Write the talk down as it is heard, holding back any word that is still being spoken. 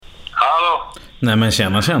Nej men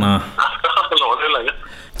tjena. Hallå, det är läget.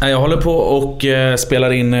 Jag håller på och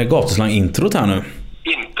spelar in Gatuslang-introt här nu.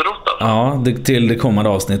 Introt alltså? Ja, till det kommande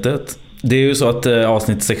avsnittet. Det är ju så att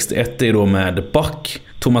avsnitt 61 är då med Buck,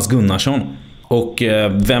 Thomas Gunnarsson. Och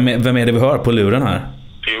vem är det vi hör på luren här?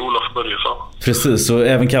 Det är Olof Börjesson. Precis, så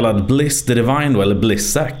även kallad Bliss the Divine då, eller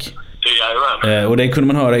Blissack. Jajamän. Och det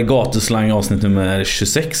kunde man höra i Gatuslang avsnitt nummer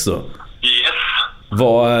 26 då. Yes.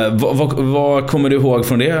 Vad kommer du ihåg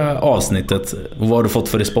från det avsnittet? Och vad har du fått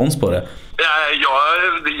för respons på det?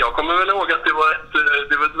 Jag kommer väl ihåg att det var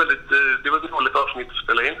ett roligt avsnitt att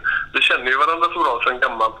spela in. Vi känner ju varandra så bra sedan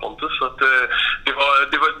gammalt, Pontus, så att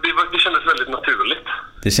det kändes väldigt naturligt.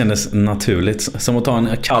 Det kändes naturligt, som att ta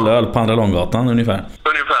en kall öl på Andra Långgatan ungefär.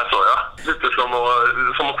 Ungefär så, ja. Lite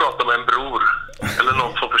som att prata med en bror. Eller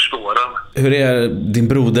någon som förstår den. Hur är din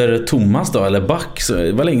broder Thomas då, eller Buck?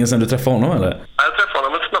 Det var länge sedan du träffade honom, eller? Jag träffade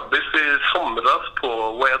honom en snabbis i somras på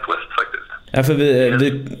Way Out West faktiskt. Ja, för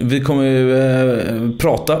vi kommer ju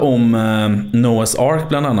prata om Noah's Ark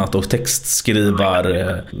bland annat och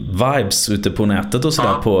textskrivar-vibes ute på nätet och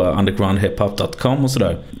sådär på undergroundhiphop.com och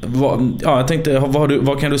sådär. Jag tänkte,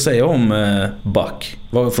 vad kan du säga om Buck?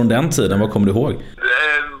 Från den tiden, vad kommer du ihåg?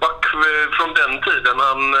 Buck från den tiden,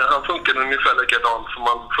 han funkar ungefär likadant som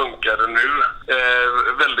han funkar nu.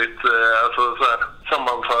 Väldigt alltså så här,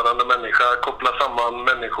 sammanförande människa, koppla samman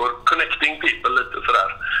människor, connecting people lite sådär.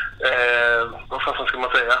 Vad fan ska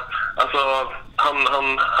man säga? Alltså han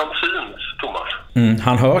syns, Thomas.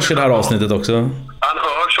 Han hörs i det här avsnittet också. Han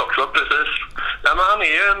hörs också, precis. Nej, men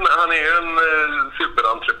han är en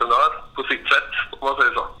superentreprenör på sitt sätt, om man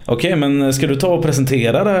säger så. Okej, men ska du ta och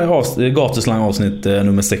presentera det här Gatuslang avsnitt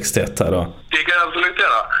nummer 61 här då? Det kan jag absolut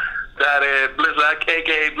göra. Det här är Blissack,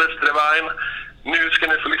 a.k.a. Bliss the Divine. Nu ska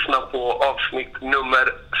ni få lyssna på avsnitt nummer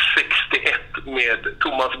 61 med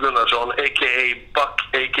Thomas Gunnarsson, a.k.a. Buck,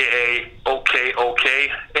 a.k.a. OK,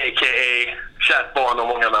 a.k.a. kärt barn och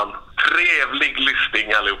många namn. Trevlig lyssning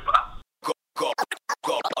allihopa.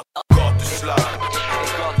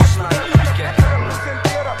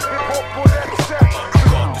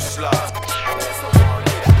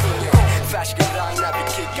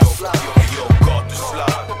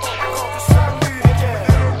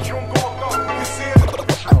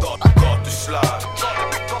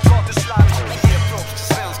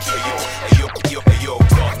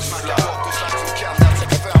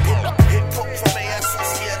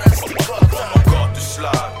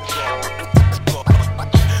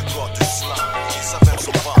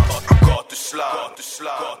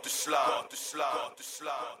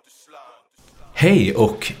 Hej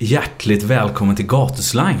och hjärtligt välkommen till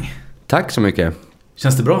Gatuslang. Tack så mycket.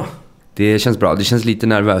 Känns det bra? Det känns bra, det känns lite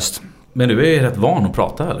nervöst. Men du är rätt van att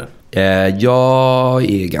prata, eller?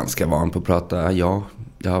 Jag är ganska van på att prata, ja.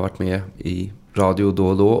 Jag har varit med i radio då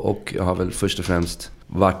och då. Och jag har väl först och främst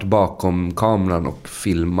varit bakom kameran och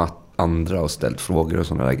filmat andra och ställt frågor och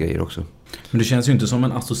sådana där grejer också. Men du känns ju inte som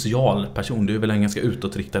en asocial person. Du är väl en ganska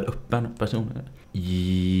utåtriktad, öppen person?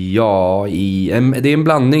 Ja, det är en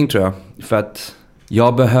blandning tror jag. För att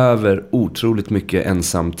jag behöver otroligt mycket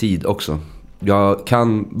ensamtid också. Jag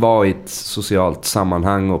kan vara i ett socialt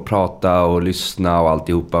sammanhang och prata och lyssna och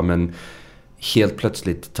alltihopa. Men helt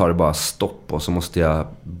plötsligt tar det bara stopp och så måste jag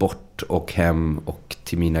bort och hem och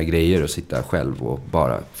till mina grejer och sitta själv och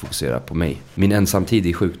bara fokusera på mig. Min ensamtid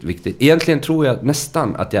är sjukt viktigt. Egentligen tror jag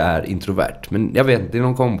nästan att jag är introvert. Men jag vet inte, det är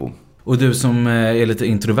någon kombo. Och du som är lite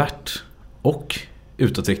introvert och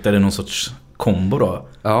utåtriktad, är någon sorts kombo då?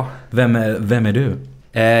 Ja. Vem är du?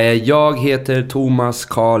 Jag heter Thomas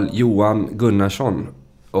Carl Johan Gunnarsson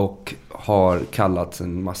och har kallats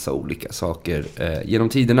en massa olika saker genom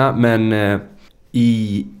tiderna. Men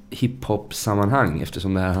i hiphop-sammanhang,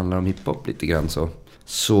 eftersom det här handlar om hiphop lite grann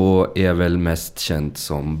så är jag väl mest känd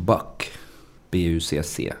som Buck,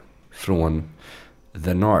 B-U-C-C, från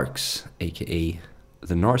The Narcs, a.k.a.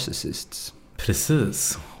 The Narcissists.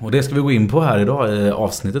 Precis, och det ska vi gå in på här idag i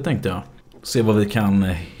avsnittet, tänkte jag. Se vad vi kan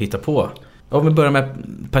hitta på. Om vi börjar med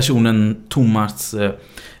personen Thomas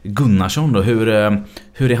Gunnarsson då. Hur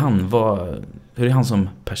är han? Hur är han som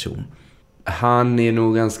person? Han är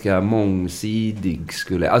nog ganska mångsidig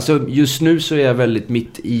alltså just nu så är jag väldigt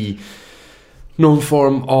mitt i någon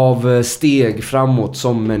form av steg framåt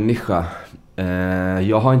som människa.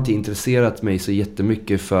 Jag har inte intresserat mig så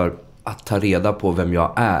jättemycket för att ta reda på vem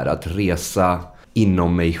jag är, att resa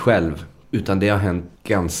inom mig själv. Utan det har hänt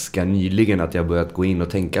ganska nyligen att jag börjat gå in och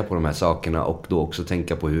tänka på de här sakerna och då också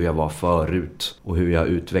tänka på hur jag var förut och hur jag har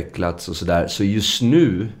utvecklats och sådär. Så just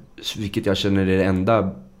nu, vilket jag känner är det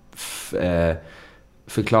enda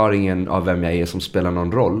förklaringen av vem jag är som spelar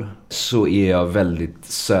någon roll, så är jag väldigt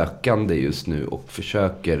sökande just nu och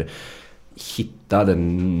försöker hitta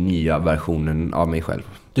den nya versionen av mig själv.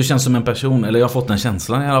 Du känns som en person, eller jag har fått den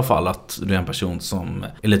känslan i alla fall, att du är en person som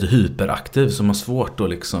är lite hyperaktiv, som har svårt att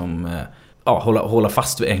liksom hålla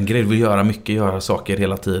fast vid en grej, vill göra mycket, göra saker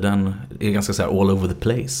hela tiden. Är ganska så här all over the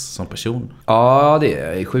place som person. Ja, det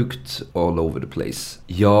är sjukt all over the place.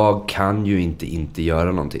 Jag kan ju inte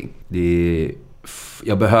göra någonting.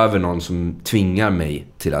 Jag behöver någon som tvingar mig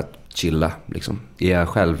till att chilla liksom. Är jag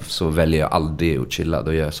själv så väljer jag aldrig att chilla.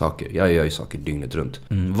 Då gör jag saker. Jag gör ju saker dygnet runt.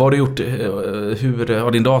 Vad har du gjort? Hur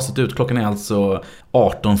har din dag sett ut? Klockan är alltså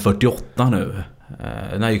 18:48 nu.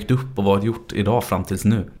 När gick du upp och vad har du gjort idag fram tills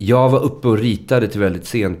nu? Jag var uppe och ritade till väldigt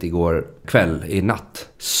sent igår kväll, i natt.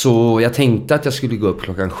 Så jag tänkte att jag skulle gå upp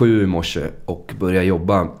klockan 7 i morse och börja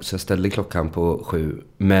jobba. Så jag ställde klockan på 7.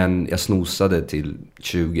 Men jag snosade till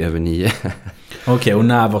 20:09. Okej, och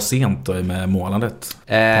när var sent då med målandet?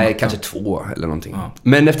 Kanske 2 eller någonting. Ja.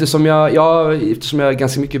 Men eftersom jag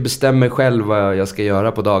ganska mycket bestämmer själv vad jag ska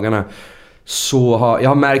göra på dagarna, så jag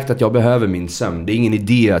har märkt att jag behöver min sömn. Det är ingen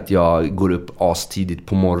idé att jag går upp astidigt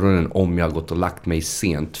på morgonen om jag har gått och lagt mig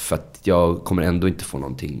sent, för att jag kommer ändå inte få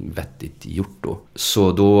någonting vettigt gjort då.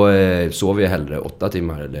 Så då sover jag hellre 8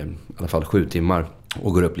 timmar eller i alla fall 7 timmar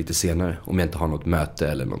och går upp lite senare om jag inte har något möte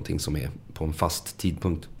eller någonting som är på en fast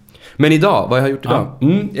tidpunkt. Men idag, vad jag har gjort idag?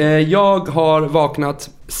 Jag har vaknat,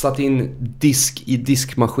 satt in disk i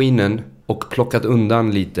diskmaskinen och plockat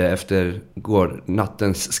undan lite efter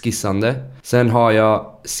nattens skissande. Sen har jag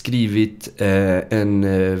skrivit en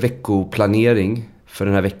veckoplanering för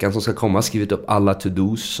den här veckan som ska komma. Skrivit upp alla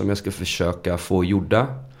to-dos som jag ska försöka få gjorda.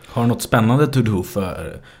 Har du något spännande to-do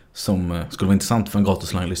som skulle vara intressant för en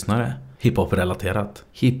gatuslang-lyssnare? Hiphop-relaterat?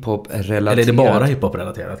 Hiphop-relaterat? Eller är det bara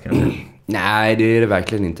hiphop-relaterat kanske? Nej, det är det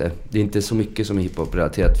verkligen inte. Det är inte så mycket som är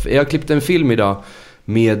hiphop-relaterat. Jag har klippt en film idag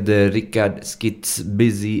med Rickard Skitz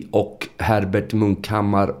Busy och Herbert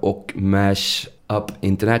Munkhammar och Mash Up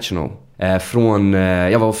International.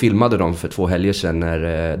 Jag var och filmade dem för 2 helger sedan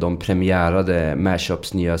när de premiärade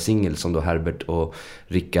Mashups nya singel som då Herbert och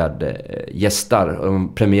Rickard gästar. Och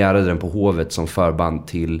de premiärade den på Hovet som förband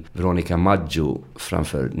till Veronica Maggio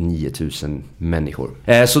framför 9000 människor.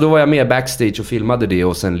 Så då var jag med backstage och filmade det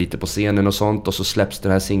och sen lite på scenen och sånt. Och så släpps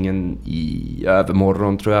den här singeln i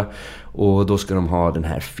övermorgon tror jag. Och då ska de ha den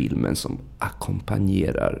här filmen som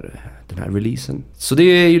ackompanjerar den här releasen. Så det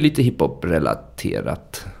är ju lite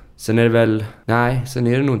hiphop-relaterat. Sen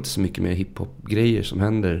är det nog inte så mycket mer hiphop-grejer som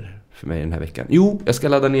händer för mig den här veckan. Jo, jag ska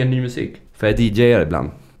ladda ner ny musik. För jag DJar ibland.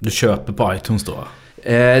 Du köper på iTunes då?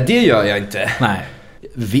 Det gör jag inte. Nej.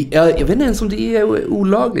 Jag vet inte ens om det är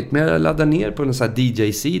olagligt, men jag laddar ner på en sån här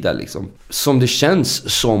DJ-sida liksom. Som det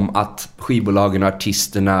känns som att skivbolagen och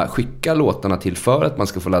artisterna skickar låtarna till för att man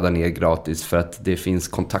ska få ladda ner gratis, för att det finns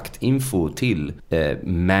kontaktinfo till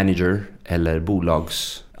manager eller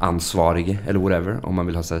bolagsansvarige eller whatever, om man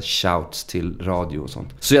vill ha så här shouts till radio och sånt.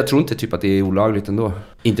 Så jag tror inte typ att det är olagligt ändå.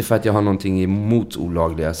 Inte för att jag har någonting emot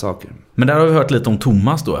olagliga saker. Men där har vi hört lite om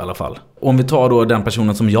Thomas då i alla fall. Om vi tar då den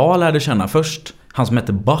personen som jag lärde känna först. Han som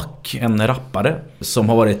heter Buck, en rappare som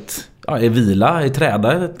har varit i vila, i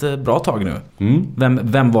träda ett bra tag nu.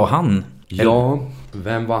 Vem var han? Ja,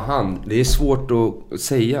 vem var han? Det är svårt att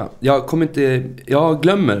säga. Jag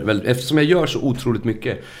glömmer väl, eftersom jag gör så otroligt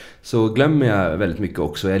mycket, så glömmer jag väldigt mycket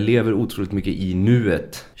också. Jag lever otroligt mycket i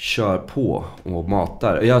nuet. Kör på och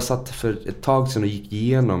matar. Jag satt för ett tag sedan och gick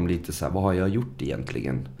igenom lite så här, vad har jag gjort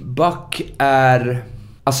egentligen? Buck är...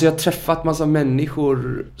 Alltså jag har träffat massa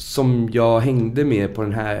människor som jag hängde med på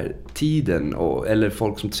den här tiden. Eller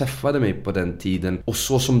folk som träffade mig på den tiden. Och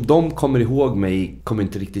så som de kommer ihåg mig kommer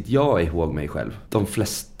inte riktigt jag ihåg mig själv. De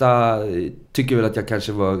flesta tycker väl att jag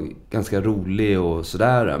kanske var ganska rolig och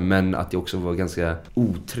sådär. Men att jag också var ganska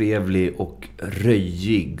otrevlig och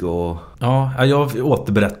röjig. Ja, jag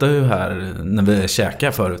återberättade ju här när vi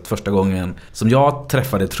käkade förut första gången. Som jag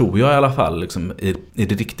träffade, tror jag i alla fall, liksom, i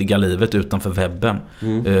det riktiga livet utanför webben.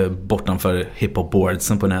 Bortanför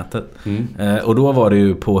hiphop-boardsen på nätet. Och då var det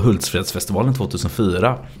ju på Hultsfredsfestivalen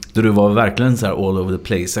 2004. Då du var verkligen så här all over the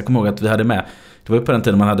place. Jag kommer ihåg att vi hade med... Det var ju på den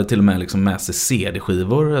tiden man hade till och med liksom med sig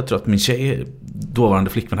CD-skivor. Jag tror att min tjej, dåvarande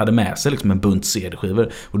flickvän, hade med sig liksom en bunt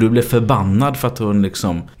CD-skivor. Och du blev förbannad för att hon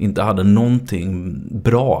liksom inte hade någonting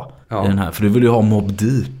bra i den här. För du ville ju ha Mobb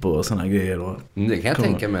Deep och såna grejer. Och det kan jag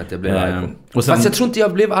tänka mig att jag blev arg på. Och sen... Fast jag tror inte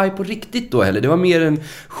jag blev arg på riktigt då heller. Det var mer en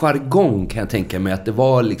jargong, kan jag tänka mig. Att det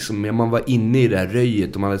var liksom, man var inne i det här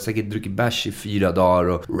röjet och man hade säkert druckit bärs i 4 dagar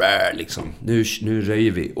och liksom, nu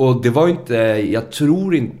röjer vi. Och det var inte, jag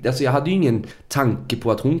tror inte, alltså jag hade ju ingen tanke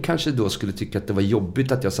på att hon kanske då skulle tycka att det var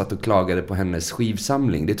jobbigt att jag satt och klagade på hennes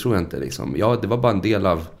skivsamling. Det tror jag inte liksom. Ja, det var bara en del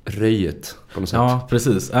av röjet på något sätt. Ja,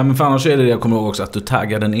 precis. Men för annars är det, jag kommer ihåg också att du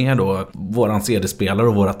taggade ner då våran CD-spelare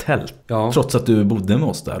och våra tält. Ja. Trots att du bodde med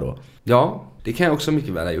oss där då. Ja, det kan jag också mycket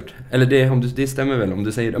väl ha gjort. Eller det stämmer väl om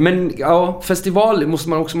du säger det. Men ja, festival måste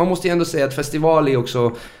man måste ju ändå säga att festival är också,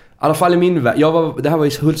 i alla fall i min värld. Det här var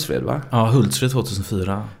i Hultsfred, va? Ja, Hultsfred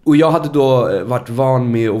 2004. Och jag hade då varit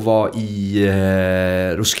van med att vara i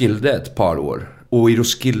Roskilde ett par år. Och i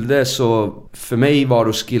Roskilde så, för mig var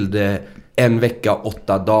Roskilde 1 vecka,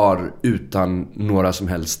 8 dagar utan några som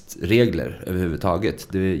helst regler överhuvudtaget.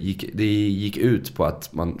 Det gick ut på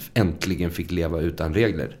att man äntligen fick leva utan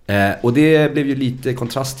regler. Och det blev ju lite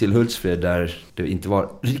kontrast till Hultsfred där det inte var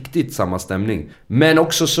riktigt samma stämning. Men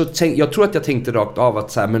också så jag tror att jag tänkte rakt av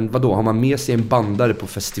att så här, men vadå, har man med sig en bandare på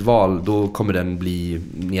festival, då kommer den bli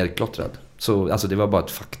nerklottrad. Så alltså det var bara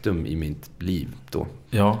ett faktum i mitt liv då.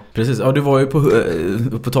 Ja, precis. Ja, du var ju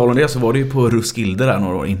på tal om det, så var du ju på Roskilde där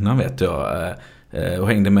några år innan, vet jag. Och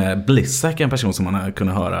hängde med Blissack, en person som man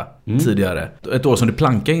kunde höra tidigare. Ett år som du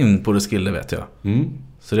plankade in på Roskilde, vet jag.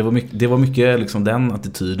 Så det var mycket liksom den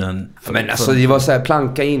attityden. Men alltså det var så här,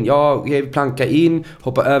 planka in,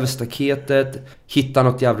 hoppa över staketet, hitta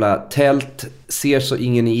något jävla tält, ser så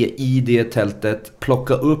ingen är i det tältet,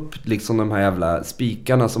 plocka upp liksom de här jävla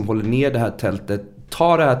spikarna som håller ner det här tältet,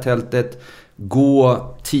 ta det här tältet, gå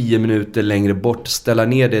 10 minuter längre bort, ställa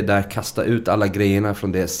ner det där, kasta ut alla grejerna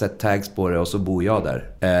från det, sätt tags på det och så bor jag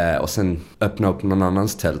där. Och sen öppna upp någon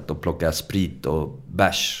annans tält och plocka sprit och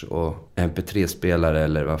bärs och MP3-spelare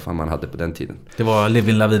eller vad fan man hade på den tiden. Det var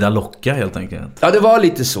Living La Vida Locka helt enkelt. Ja, det var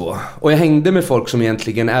lite så. Och jag hängde med folk som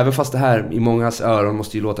egentligen, även fast det här i mångas öron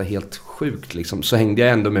måste ju låta helt sjukt liksom, så hängde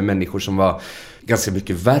jag ändå med människor som var ganska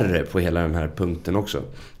mycket värre på hela den här punkten också.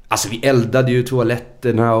 Alltså vi eldade ju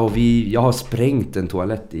toaletterna och jag har sprängt en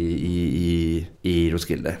toalett i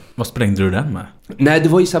Roskilde. Vad sprängde du den med? Nej, det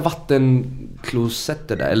var ju så här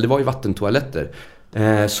vattenklosetter där, eller det var ju vattentoaletter.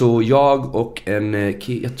 Så jag och en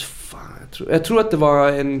kille, jag tror att det var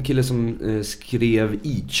en kille som skrev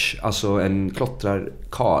each, alltså en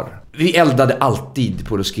klottrarkar. Vi eldade alltid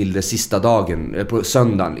på Roskilde sista dagen, på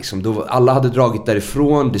söndagen liksom. Då alla hade dragit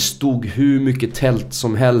därifrån, det stod hur mycket tält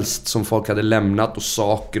som helst som folk hade lämnat och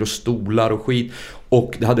saker och stolar och skit.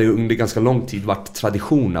 Och det hade under ganska lång tid varit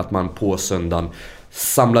tradition att man på söndagen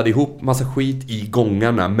samlade ihop massa skit i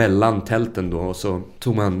gångarna mellan tälten då, och så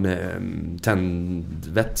tog man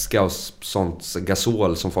tändvätska och sånt,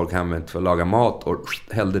 gasol som folk använt för att laga mat, och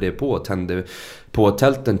hällde det på och tände på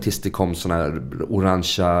tälten tills det kom såna här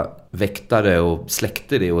orangea väktare och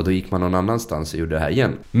släckte det, och då gick man någon annanstans och gjorde det här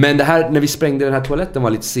igen. Men det här, när vi sprängde den här toaletten, var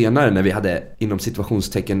lite senare, när vi hade inom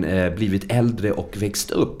situationstecken blivit äldre och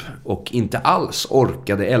växt upp och inte alls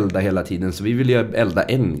orkade elda hela tiden, så vi ville ju elda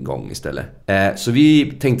en gång istället. Så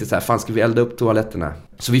vi tänkte så här, fan, ska vi elda upp toaletterna?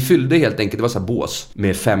 Så vi fyllde helt enkelt, det var så här bås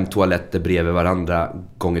med 5 toaletter bredvid varandra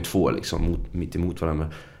gånger 2 liksom, mitt emot varandra.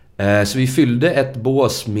 Så vi fyllde ett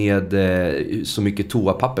bås med så mycket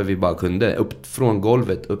toapapper vi bara kunde, upp från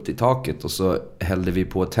golvet upp till taket, och så hällde vi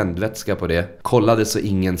på tändvätska på det. Kollade så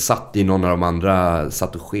ingen satt i någon av de andra,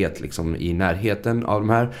 satt och sket liksom i närheten av de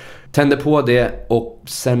här. Tände på det, och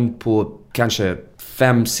sen på kanske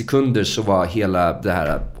 5 sekunder så var hela det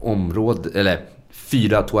här området, eller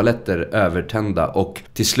 4 toaletter övertända, och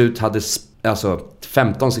till slut hade, alltså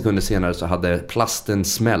 15 sekunder senare så hade plasten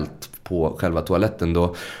smält på själva toaletten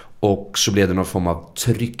då. Och så blev det någon form av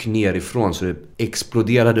tryck nerifrån, så det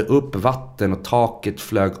exploderade upp vatten och taket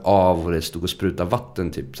flög av och det stod och sprutade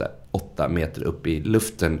vatten typ så här 8 meter upp i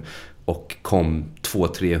luften. Och kom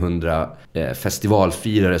 200-300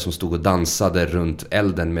 festivalfirare som stod och dansade runt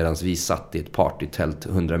elden medan vi satt i ett partytält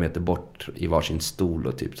 100 meter bort i varsin stol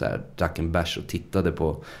och typ så här drack en bärs och tittade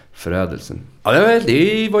på förödelsen. Ja,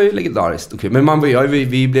 det var ju legendariskt. Okay. Men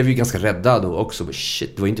vi blev ju ganska rädda då också.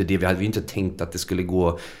 Shit, det var inte det. Vi hade ju inte tänkt att det skulle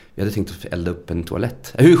gå. Vi hade tänkt att elda upp en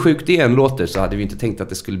toalett. Hur sjukt det än låter så hade vi inte tänkt att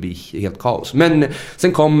det skulle bli helt kaos. Men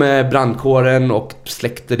sen kom brandkåren och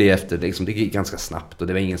släckte det efter. Liksom, det gick ganska snabbt och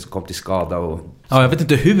det var ingen som kom till skada. Och... Ja, jag vet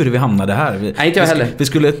inte hur vi hamnade här. Nej, inte jag heller. Vi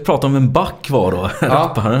skulle prata om en back var då.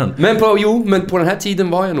 Ja. Men på den här tiden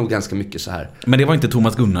var jag nog ganska mycket så här. Men det var inte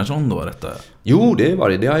Thomas Gunnarsson då, detta? Jo, det var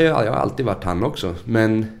det. Det har jag alltid varit han också.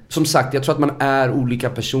 Men som sagt, jag tror att man är olika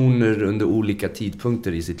personer under olika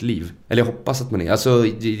tidpunkter i sitt liv. Eller jag hoppas att man är. Alltså,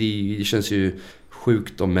 det känns ju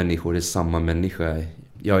sjukt om människor är samma människa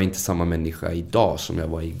Jag är inte samma människa idag som jag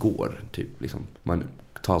var igår. Typ, liksom. Man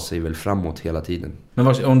tar sig väl framåt hela tiden.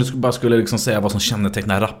 Men om du bara skulle liksom säga vad som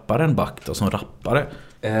kännetecknar rapparen Buck då, som rappare?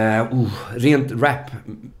 Rent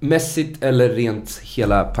rap-mässigt eller rent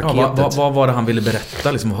hela paketet? Ja, vad var det han ville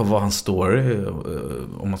berätta? Liksom, vad var hans story?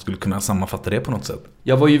 Om man skulle kunna sammanfatta det på något sätt.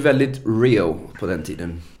 Jag var ju väldigt real på den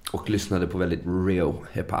tiden. Och lyssnade på väldigt real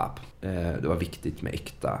hiphop. Det var viktigt med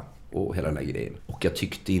äkta och hela den här grejen. Och jag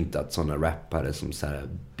tyckte inte att sådana rappare som så här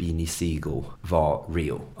Beanie Sigel var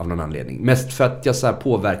real av någon anledning. Mest för att jag så här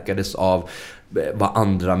påverkades av vad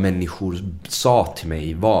andra människor sa till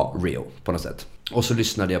mig var real på något sätt. Och så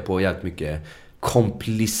lyssnade jag på jävligt mycket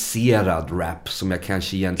komplicerad rap som jag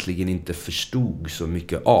kanske egentligen inte förstod så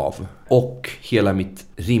mycket av. Och hela mitt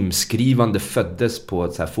rimskrivande föddes på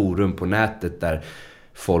ett så här forum på nätet där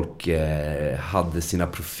folk hade sina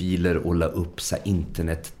profiler och la upp så här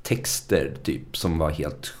internettexter typ som var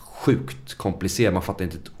helt sjukt komplicerat. Man fattade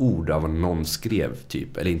inte ett ord av vad någon skrev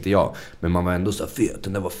typ, eller inte jag, men man var ändå så här fet,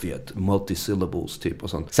 den där var fet, multisyllables typ och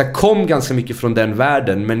sånt. Så jag kom ganska mycket från den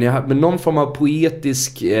världen, men någon form av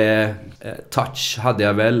poetisk touch hade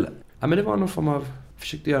jag väl. Ja, men det var någon form av,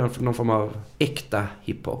 försökte göra någon form av äkta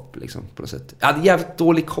hiphop liksom, på något sätt. Jag hade jävligt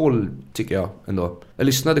dålig koll tycker jag ändå. Jag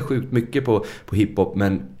lyssnade sjukt mycket på hiphop,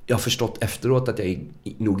 men jag har förstått efteråt att jag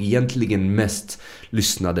nog egentligen mest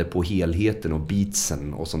lyssnade på helheten och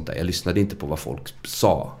beatsen och sånt där. Jag lyssnade inte på vad folk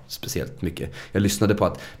sa speciellt mycket. Jag lyssnade på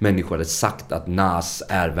att människor hade sagt att Nas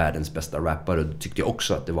är världens bästa rappare. Och då tyckte jag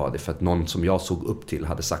också att det var det, för att någon som jag såg upp till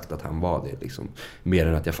hade sagt att han var det liksom. Mer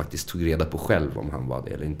än att jag faktiskt tog reda på själv om han var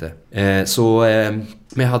det eller inte.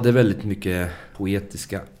 Men jag hade väldigt mycket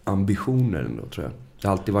poetiska ambitioner ändå, tror jag. Jag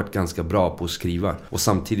har alltid varit ganska bra på att skriva. Och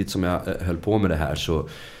samtidigt som jag höll på med det här så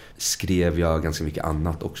skrev jag ganska mycket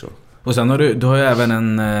annat också. Och sen har du har ju även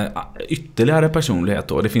en ytterligare personlighet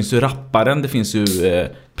då. Det finns ju rapparen, det finns ju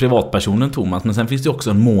privatpersonen Thomas. Men sen finns det också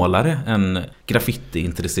en målare, en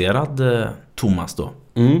graffiti-intresserad Thomas då.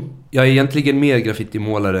 Jag är egentligen mer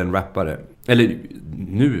graffiti-målare än rappare. Eller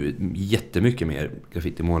nu jättemycket mer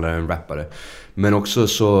graffiti-målare än rappare. Men också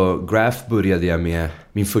så Graph började jag med.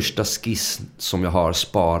 Min första skiss som jag har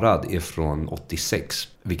sparad är från 86.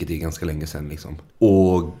 Vilket är ganska länge sedan liksom.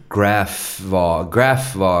 Och Graph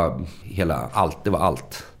var hela allt, det var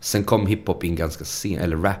allt. Sen kom hiphop in ganska sent,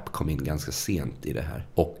 eller rap kom in ganska sent i det här.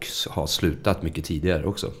 Och har slutat mycket tidigare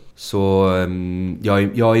också. Så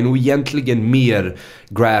jag är nog egentligen mer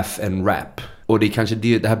Graph än rap. Och det är kanske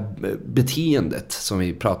det här beteendet som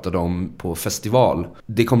vi pratade om på festival.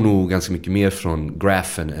 Det kom nog ganska mycket mer från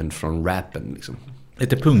graphen än från rappen liksom.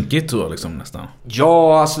 Lite punkigt så liksom nästan.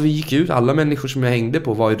 Ja, alltså vi gick ut, alla människor som jag hängde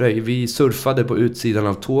på var i Röj. Vi surfade på utsidan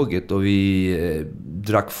av tåget och vi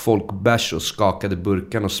drack folkbärs och skakade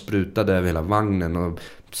burkan och sprutade över hela vagnen och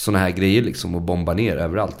såna här grejer liksom, och bomba ner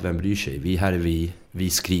överallt. Vem bryr sig? Vi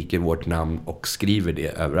skriker vårt namn och skriver det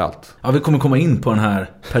överallt. Ja, vi kommer komma in på den här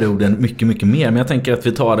perioden mycket, mycket mer. Men jag tänker att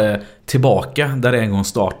vi tar det tillbaka där det en gång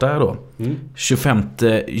startade då. 25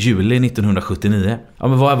 juli 1979. Ja,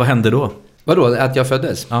 men vad hände då? Vadå? Att jag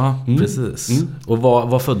föddes? Ja, precis. Och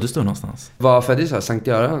var föddes du någonstans? Var föddes jag? Sankt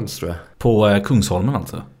Görans, tror jag. På Kungsholmen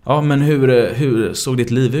alltså. Ja, men hur såg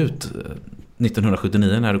ditt liv ut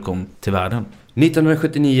 1979 när du kom till världen?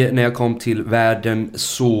 1979 när jag kom till världen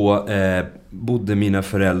så bodde mina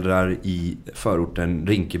föräldrar i förorten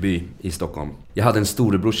Rinkeby i Stockholm. Jag hade en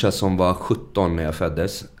storebrorsa som var 17 när jag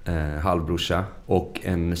föddes, halvbrorsa, och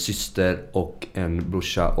en syster och en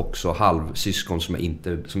brorsa, också halvsyskon som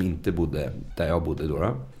inte bodde där jag bodde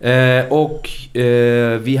då.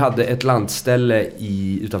 Vi hade ett landställe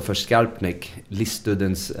utanför Skarpnäck,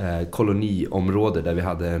 Listuddens koloniområde, där vi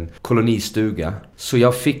hade en kolonistuga. Så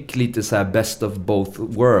jag fick lite så här best of both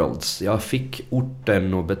worlds. Jag fick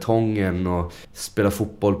orten och betongen och spela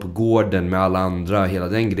fotboll på gården med alla andra, hela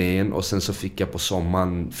den grejen. Och sen så fick jag på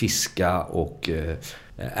sommaren fiska och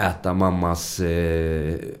äta mammas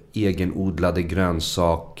egenodlade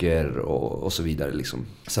grönsaker och så vidare liksom.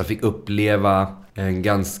 Så jag fick uppleva en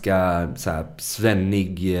ganska så här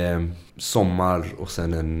svennig sommar och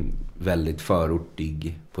sen en väldigt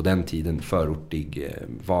förortig, på den tiden förortig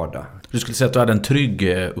vardag. Du skulle säga att du hade en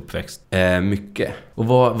trygg uppväxt? Mycket. Och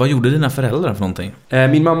vad gjorde dina föräldrar för någonting?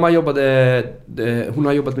 Min mamma jobbade, hon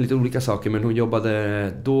har jobbat med lite olika saker, men hon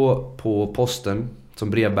jobbade då på posten som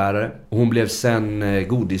brevbärare. Och hon blev sen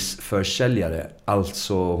godisförsäljare.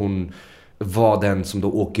 Alltså hon var den som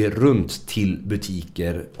då åker runt till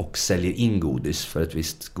butiker och säljer in godis för ett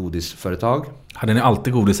visst godisföretag. Hade ni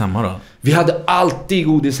alltid godis hemma då? Vi hade alltid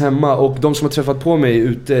godis hemma, och de som har träffat på mig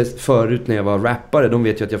ute förut när jag var rappare, de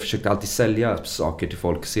vet ju att jag försökte alltid sälja saker till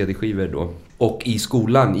folk, CD-skivor då. Och i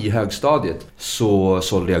skolan, i högstadiet, så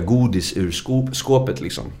sålde jag godis ur skåpet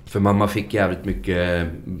liksom. För mamma fick jävligt mycket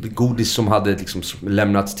godis som hade liksom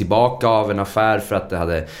lämnats tillbaka av en affär för att det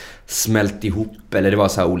hade smält ihop, eller det var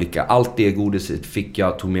så här olika. Allt det godiset fick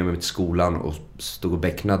jag, tog med mig till skolan och stod och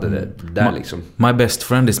becknade det där liksom. My best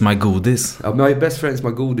friend is my godis. Ja, my best friend is my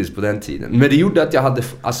godis på den tiden. Men det gjorde att jag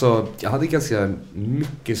hade ganska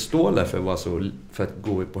mycket stålar för att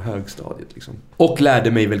gå på högstadiet liksom. Och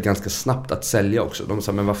lärde mig väl ganska snabbt att sälja också. De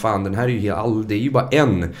sa, men vad fan, den här är ju det är ju bara det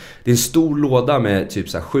är en stor låda med typ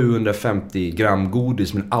så här 750 gram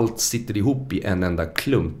godis, men allt sitter ihop i en enda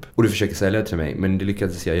klump. Och du försöker sälja till mig, men det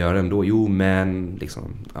lyckades jag göra ändå. Jo, men liksom,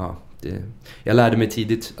 ja, jag lärde mig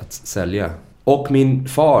tidigt att sälja. Och min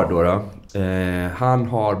far då, han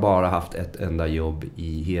har bara haft ett enda jobb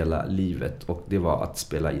i hela livet, och det var att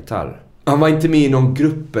spela gitarr. Han var inte med i någon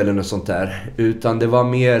grupp eller något sånt där, utan det var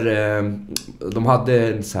mer, de hade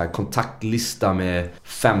en så här kontaktlista med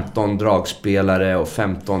 15 dragspelare och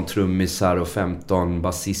 15 trummisar och 15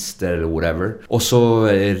 basister eller whatever. Och så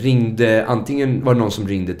antingen var det någon som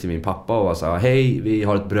ringde till min pappa och sa, hej, vi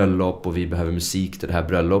har ett bröllop och vi behöver musik till det här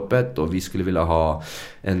bröllopet, och vi skulle vilja ha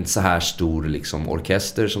en så här stor liksom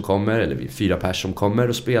orkester som kommer, eller 4 personer som kommer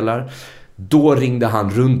och spelar. Då ringde han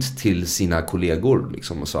runt till sina kollegor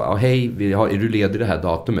liksom och sa, hej, är du ledig det här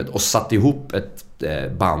datumet? Och satte ihop ett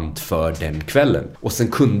band för den kvällen. Och sen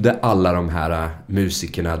kunde alla de här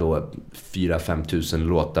musikerna då 4-5 tusen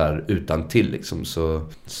låtar utan till liksom, så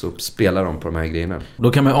spelar de på de här grejerna.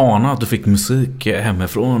 Då kan man ana att du fick musik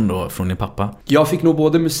hemifrån då, från din pappa. Jag fick nog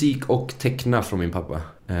både musik och teckna från min pappa,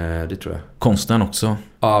 det tror jag. Konsten också?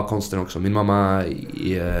 Ja, konsten också. Min mamma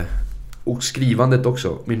och skrivandet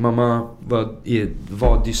också. Min mamma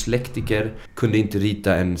var dyslektiker, kunde inte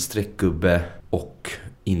rita en streckgubbe och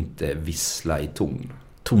inte vissla i ton.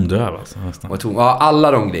 Tondöv alltså nästan. Ja,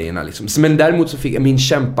 alla de grejerna liksom. Men däremot så fick jag min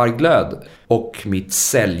kämparglöd och mitt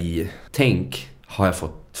säljtänk har jag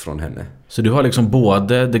fått från henne. Så du har liksom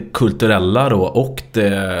både det kulturella då och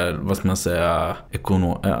det, vad ska man säga,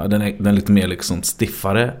 den lite mer liksom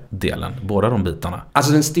stiffare delen, båda de bitarna.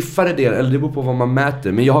 Alltså den stiffare delen, eller det beror på vad man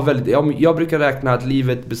mäter, men jag brukar räkna att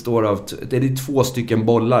livet består av det är 2 stycken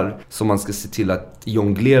bollar som man ska se till att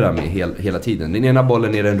jonglera med hela tiden. Den ena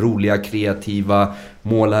bollen är den roliga, kreativa,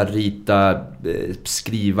 måla, rita,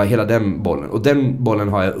 skriva, hela den bollen. Och den bollen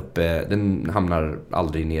har jag uppe, den hamnar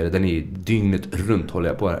aldrig nere. Den är dygnet runt, håller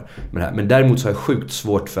jag på med det här. Men däremot så har jag sjukt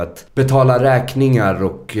svårt för att betala räkningar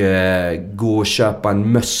och gå och köpa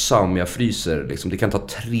en mössa om jag fryser. Liksom. Det kan ta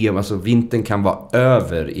 3, alltså vintern kan vara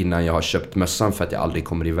över innan jag har köpt mössan för att jag aldrig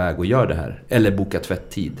kommer iväg och gör det här. Eller boka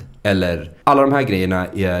tvätttid. Eller alla de här grejerna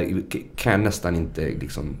kan jag nästan inte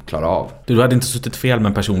liksom klara av. Du hade inte suttit fel med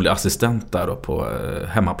en personlig assistent där då på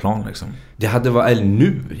hemmaplan liksom? Det hade varit, eller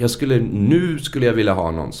nu skulle jag vilja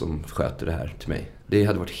ha någon som sköter det här till mig. Det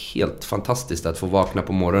hade varit helt fantastiskt att få vakna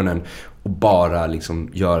på morgonen och bara liksom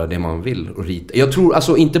göra det man vill och rita. Jag tror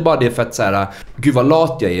alltså inte bara det för att så här, gud vad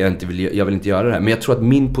lat jag är, jag vill inte göra det här. Men jag tror att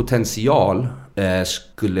min potential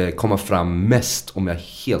skulle komma fram mest om jag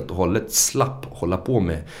helt och hållet slapp hålla på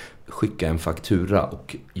med skicka en faktura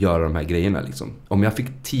och göra de här grejerna liksom. Om jag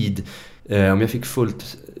fick tid, om jag fick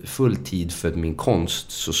full tid för min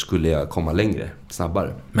konst, så skulle jag komma längre,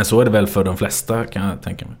 snabbare. Men så är det väl för de flesta, kan jag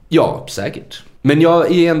tänka mig. Ja, säkert. Men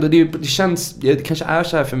jag är ändå, det kanske är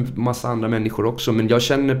så här för en massa andra människor också, men jag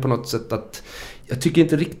känner på något sätt att jag tycker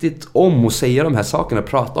inte riktigt om att säga de här sakerna,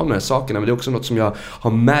 prata om de här sakerna, men det är också något som jag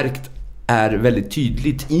har märkt är väldigt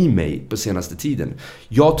tydligt i mig på senaste tiden.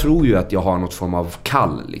 Jag tror ju att jag har något form av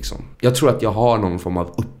kall liksom. Jag tror att jag har någon form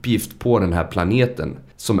av uppgift på den här planeten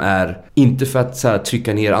som är, inte för att så här,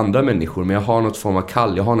 trycka ner andra människor, men jag har något form av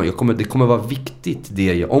kall. Det kommer vara viktigt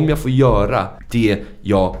om jag får göra det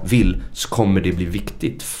jag vill, så kommer det bli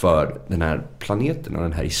viktigt för den här planeten och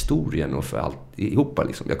den här historien och för allt ihop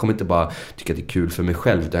liksom. Jag kommer inte bara tycka att det är kul för mig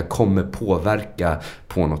själv, utan jag kommer påverka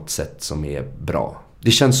på något sätt som är bra.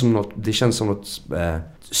 Det känns som något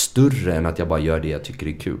större än att jag bara gör det jag tycker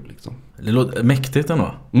är kul liksom. Det låter mäktigt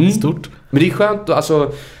ändå. Stort. Men det är skönt,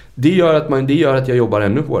 alltså det gör att jag jobbar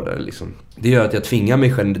ännu hårdare liksom. Det gör att jag tvingar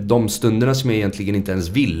mig själv, de stunderna som jag egentligen inte ens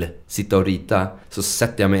vill sitta och rita, så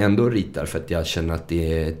sätter jag mig ändå och ritar för att jag känner att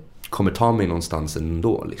det kommer ta mig någonstans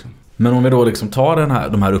ändå liksom. Men om vi då liksom tar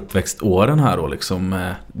de här uppväxtåren här då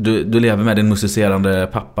liksom, du lever med din musicerande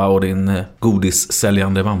pappa och din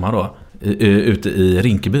godissäljande mamma då ute i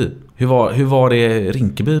Rinkeby. Hur var det i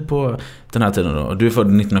Rinkeby på den här tiden då? Du är född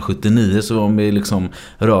 1979, så om vi liksom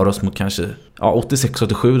rör oss mot kanske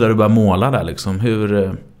 86-87 där du började måla där liksom.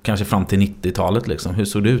 Hur, kanske fram till 90-talet liksom. Hur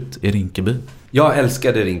såg det ut i Rinkeby? Jag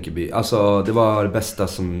älskade Rinkeby. Alltså det var det bästa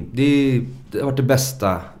det var det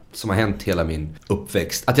bästa som har hänt hela min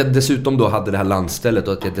uppväxt. Att jag dessutom då hade det här landstället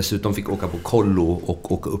och att jag dessutom fick åka på kollo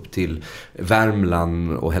och åka upp till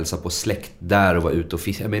Värmland och hälsa på släkt där och vara ute och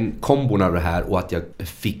fiska. Men kombon av det här och att jag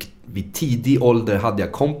fick vid tidig ålder hade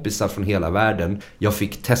jag kompisar från hela världen. Jag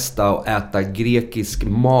fick testa att äta grekisk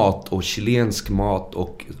mat och chilensk mat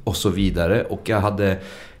och så vidare. Och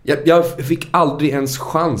jag fick aldrig ens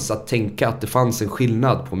chans att tänka att det fanns en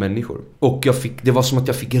skillnad på människor. Och det var som att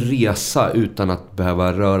jag fick resa utan att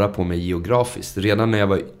behöva röra på mig geografiskt. Redan när jag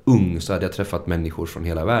var ung så hade jag träffat människor från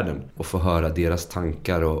hela världen och få höra deras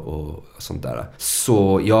tankar och sånt där.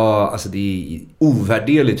 Så alltså det är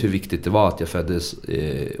ovärderligt hur viktigt det var att jag föddes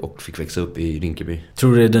och fick växa upp i Rinkeby.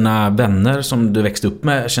 Tror du dina vänner som du växte upp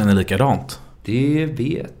med känner likadant? Det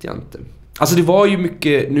vet jag inte. Alltså det var ju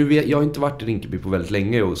mycket, jag har inte varit i Rinkeby på väldigt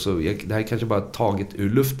länge och så det här kanske bara taget ur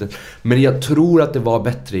luften. Men jag tror att det var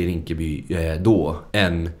bättre i Rinkeby då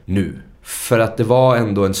än nu. För att det var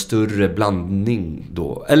ändå en större blandning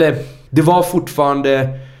då. Eller det var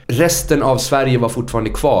fortfarande, resten av Sverige var fortfarande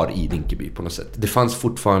kvar i Rinkeby på något sätt. Det fanns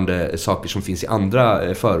fortfarande saker som finns i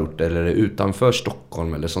andra förorter eller utanför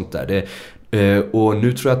Stockholm eller sånt där. Och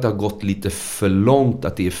nu tror jag att det har gått lite för långt,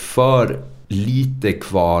 att det är för lite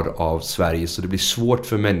kvar av Sverige, så det blir svårt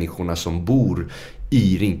för människorna som bor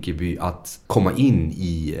i Rinkeby att komma in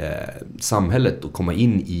i samhället och komma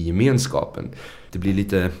in i gemenskapen. Det blir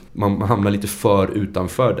lite, man hamnar lite för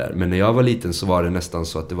utanför där. Men när jag var liten så var det nästan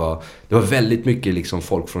så att det var väldigt mycket liksom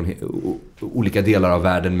folk från olika delar av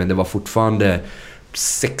världen, men det var fortfarande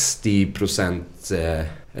 60%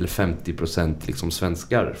 eller 50% liksom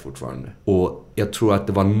svenskar fortfarande. Och jag tror att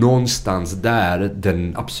det var någonstans där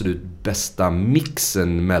den absolut bästa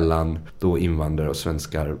mixen mellan då invandrare och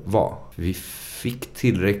svenskar var. Jag fick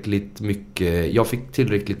tillräckligt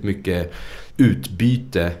mycket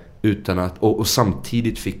utbyte utan att, och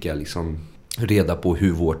samtidigt fick jag liksom reda på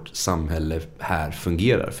hur vårt samhälle här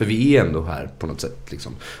fungerar. För vi är ändå här på något sätt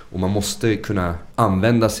liksom. Och man måste kunna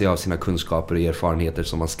använda sig av sina kunskaper och erfarenheter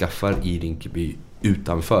som man skaffar i Rinkeby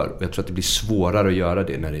utanför. Och jag tror att det blir svårare att göra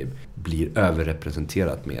det när det blir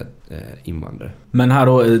överrepresenterat med invandrare. Men här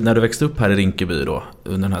då, när du växte upp här i Rinkeby då,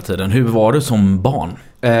 under den här tiden, hur var du som barn?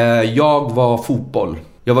 Jag var fotboll.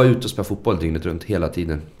 Jag var ute och spelade fotboll dygnet runt hela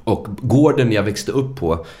tiden. Och gården jag växte upp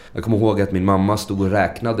på, jag kommer ihåg att min mamma stod och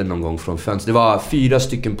räknade någon gång från fönstret. Det var 4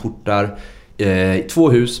 stycken portar, 2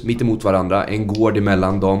 hus mitt emot varandra, en gård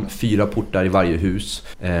emellan dem, 4 portar i varje hus,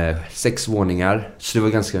 6 våningar. Så det var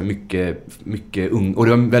ganska mycket och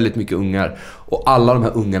det var väldigt mycket ungar. Och alla de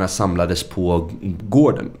här ungarna samlades på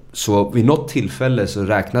gården. Så vid något tillfälle så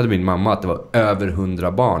räknade min mamma att det var över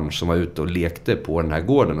 100 barn som var ute och lekte på den här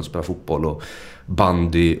gården och spelade fotboll och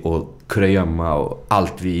bandy och kurragömma och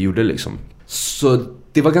allt vi gjorde liksom. Så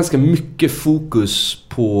det var ganska mycket fokus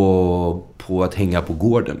på att hänga på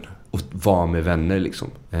gården och vara med vänner liksom.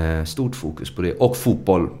 Stort fokus på det. Och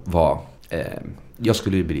fotboll var, jag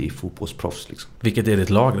skulle ju bli fotbollsproffs liksom. Vilket är ditt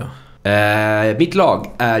lag då? Mitt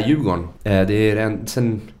lag är Djurgården. Det är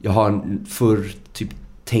sen jag har för typ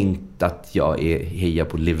tänkt att jag hejar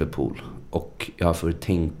på Liverpool. Och jag har förut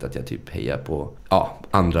tänkt att jag typ hejar på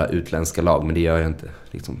andra utländska lag, men det gör jag inte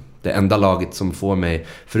liksom. Det enda laget som får mig,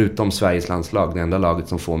 förutom Sveriges landslag, det enda laget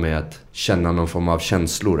som får mig att känna någon form av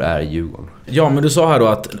känslor är Djurgården. Ja, men du sa här då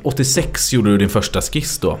att 86 gjorde du din första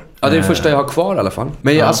skiss då. Ja, det är det första jag har kvar i alla fall.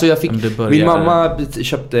 Men jag fick, min mamma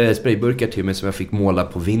köpte sprayburkar till mig som jag fick måla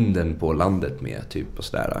på vinden på landet med typ och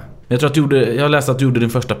sådär. Jag tror att jag läste att du gjorde din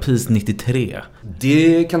första Peace 93.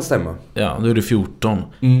 Det kan stämma. Ja, då är du 14.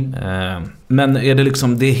 Men är det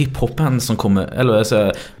liksom, det är hiphopen som kommer, eller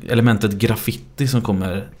alltså elementet graffiti som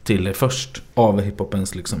kommer till först av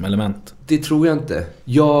hiphopens liksom element? Det tror jag inte.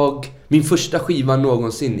 Min första skiva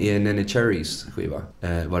någonsin är Nene Cherrys skiva,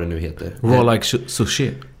 vad det nu heter. Raw Like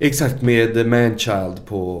Sushi. Exakt, med Manchild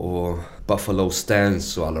på och Buffalo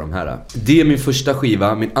Stance och alla de här. Det är min första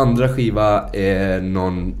skiva. Min andra skiva är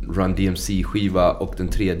någon Run DMC-skiva och den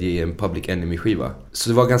tredje är en Public Enemy-skiva. Så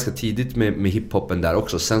det var ganska tidigt med hiphopen där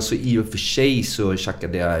också. Sen så i och för sig så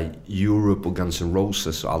checkade jag Europe och Guns N'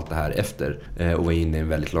 Roses och allt det här efter. Och var inne i en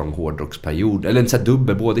väldigt lång hårdrocksperiod. Eller en sån här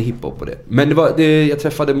dubbel, både hiphop och det. Men jag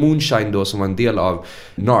träffade Moonshine då som var en del av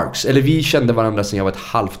Narcs. Eller vi kände varandra sedan jag var ett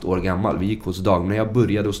halvt år gammal. Vi gick hos Dag. När jag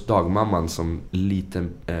började hos dagmamman som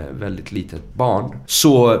väldigt litet barn,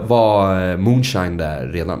 så var Moonshine där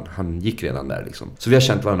redan. Han gick redan där liksom. Så vi har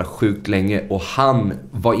känt varandra sjukt länge, och han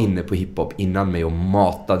var inne på hiphop innan mig och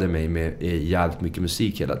matade mig med jävligt mycket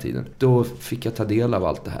musik hela tiden. Då fick jag ta del av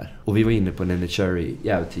allt det här. Och vi var inne på Neneh Cherry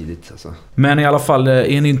jävligt tidigt alltså. Men i alla fall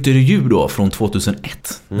i en intervju då från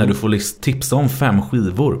 2001 när du får tipsa om 5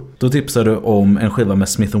 skivor. Då tipsar du om en skiva med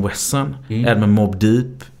Smith & Wesson, en med Mobb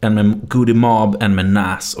Deep, en med Goody Mob, en med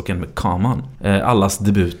Nas och en med Common. Allas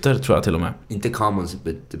debuter tror jag till och med. Inte Commons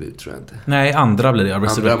debut tror jag inte. Nej, andra blir det.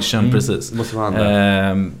 Resurrection, precis. Det måste vara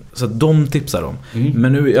andra. Så att de tipsar dem.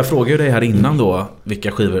 Men nu, jag frågade ju dig här innan då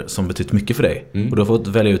vilka skivor som betytt mycket för dig. Och du har fått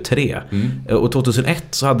välja ut 3. Och 2001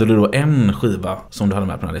 så hade du då en skiva som du hade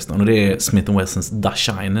med på den här listan. Och det är Smith & Wessons Da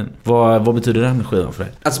Shinin'. Vad betyder den skivan för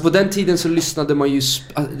dig? Alltså på den tiden så lyssnade man ju...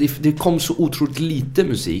 Det kom så otroligt lite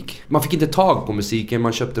musik. Man fick inte tag på musiken.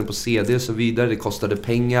 Man köpte den på CD och så vidare. Det kostade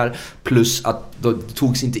pengar. Plus att det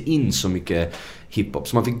togs inte in så mycket hiphop.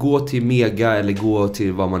 Så man fick gå till Mega eller gå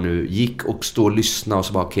till vad man nu gick och stå och lyssna och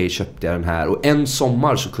så bara okej, köpte jag den här. Och en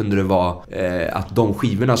sommar så kunde det vara att de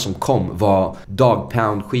skivorna som kom var Dog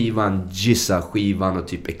Pound-skivan, Jizza-skivan och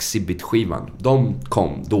typ Exhibit-skivan. De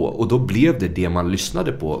kom då och då blev det man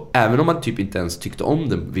lyssnade på. Även om man typ inte ens tyckte om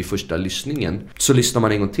den vid första lyssningen, så lyssnade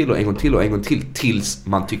man en gång till och en gång till och en gång till tills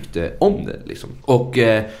man tyckte om det liksom. Och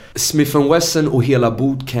Smith & Wesson och hela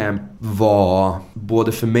Bootcamp var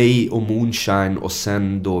både för mig och Moonshine och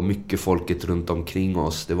sen då mycket folket runt omkring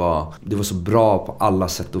oss. Det var så bra på alla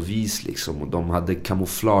sätt och vis liksom. Och de hade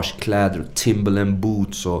kamouflagekläder och Timberland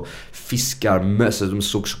boots och fiskarmössor. De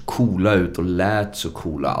såg så coola ut och lät så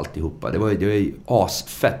coola alltihopa. Det var ju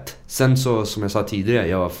asfett. Sen så, som jag sa tidigare,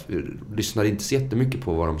 jag lyssnade inte så jättemycket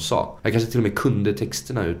på vad de sa. Jag kanske till och med kunde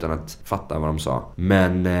texterna utan att fatta vad de sa.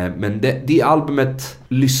 Men det albumet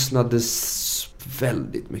lyssnades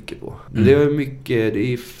väldigt mycket på. Det var mycket,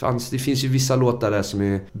 det finns ju vissa låtar där som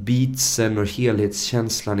är beatsen och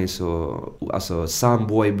helhetskänslan är så, alltså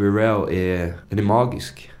Soundboy Burrell den är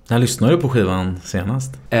magisk. När lyssnade du på skivan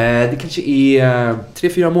senast? Det kanske är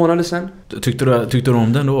 3-4 månader sedan. Tyckte du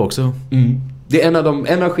om den då också? Det är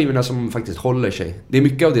en av skivorna som faktiskt håller sig. Det är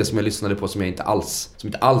mycket av det som jag lyssnade på som inte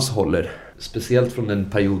alls håller. Speciellt från den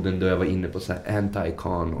perioden då jag var inne på så här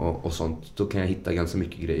anti-con och sånt. Då kan jag hitta ganska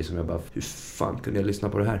mycket grejer som jag bara, hur fan kunde jag lyssna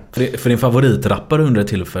på det här? För din favoritrappare under ett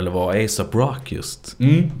tillfälle var A$AP Rock just.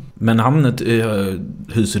 Men han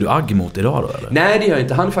hyser du agg mot idag då eller? Nej, det gör jag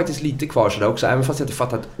inte. Han är faktiskt lite kvar sådär också. Även fast jag inte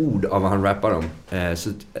fattat ett ord av vad han rappar om, så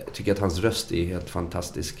tycker jag att hans röst är helt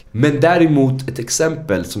fantastisk. Men däremot ett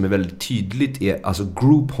exempel som är väldigt tydligt är, alltså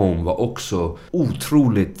Group Home var också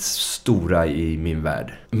otroligt stora i min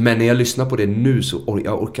värld. Men när jag lyssnar på det nu så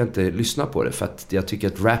jag orkar inte lyssna på det, för att jag tycker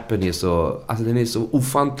att rappen är så, alltså den är så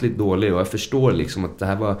ofantligt dålig, och jag förstår liksom att det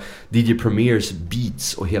här var DJ Premiers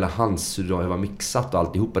beats och hela hans, hur det var mixat och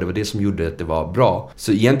alltihopa, det var det som gjorde att det var bra.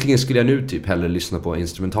 Så egentligen skulle jag nu typ hellre lyssna på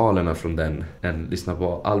instrumentalerna från den än lyssna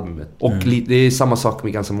på albumet. Och det är samma sak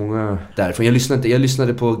med ganska många därifrån. Jag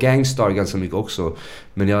lyssnade på Gangstar ganska mycket också,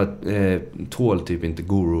 men jag tål typ inte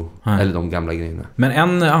Guru eller de gamla grejerna. Men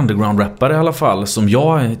en underground-rappare i alla fall som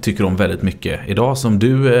jag tycker om väldigt mycket idag, som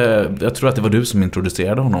du, jag tror att det var du som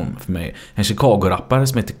introducerade honom för mig, en Chicago-rappare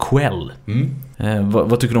som heter Quell.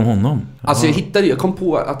 Vad tycker du om honom? Alltså jag kom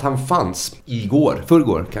på att han fanns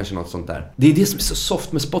förrgår kanske, något sånt där. Det är det som är så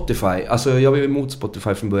soft med Spotify. Alltså jag var ju emot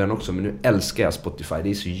Spotify från början också, men nu älskar jag Spotify. Det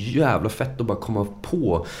är så jävla fett att bara komma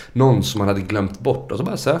på någon som man hade glömt bort, och så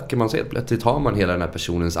bara söker man sig, helt plötsligt har man hela den här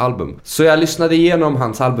personens album. Så jag lyssnade igenom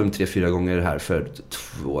hans album 3-4 gånger här för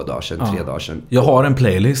 3 dagar sedan. Jag har en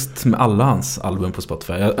playlist med alla hans album på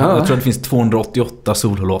Spotify. Jag tror att det finns 288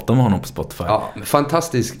 sololåtar med honom på Spotify. Ja,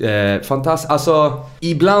 fantastisk. Alltså,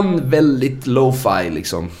 ibland väldigt lo-fi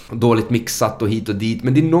liksom. Dåligt mixat och hit och dit.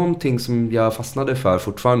 Men det är någonting som jag fastnade för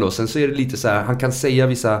fortfarande. Och sen så är det lite så här, han kan säga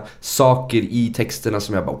vissa saker i texterna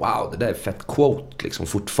som jag bara, wow, det där är fett quote liksom.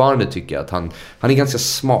 Fortfarande tycker jag att han är ganska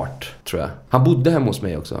smart, tror jag. Han bodde hemma hos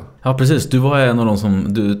mig också. Ja, precis. Du var en av de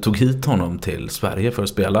som du tog hit honom till Sverige för att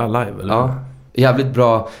spela live, eller? Ja. Jävligt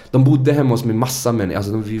bra. De bodde hemma hos mig massa människor.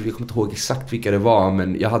 Alltså vi kommer inte ihåg exakt vilka det var,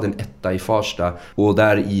 men jag hade en etta i Farsta, och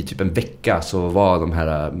där i typ en vecka så var de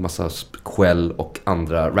här massa Quell och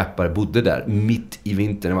andra rappare bodde där mitt i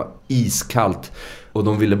vintern. Det var iskallt och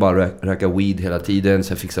de ville bara röka weed hela tiden,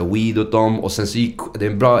 så jag fixade weed åt dem. Och sen så gick det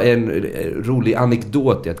en rolig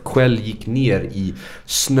anekdot att Quell gick ner i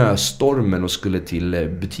snöstormen och skulle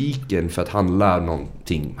till butiken för att handla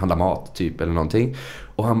mat typ eller någonting.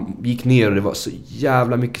 Och han gick ner och det var så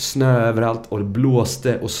jävla mycket snö överallt. Och det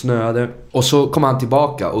blåste och snöade. Och så kom han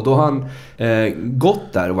tillbaka. Och då har han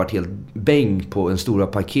gått där och varit helt bäng på den stora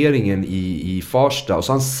parkeringen i Farsta. Och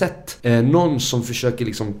så har han sett någon som försöker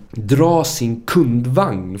liksom dra sin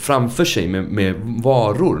kundvagn framför sig med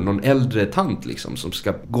varor. Någon äldre tant liksom som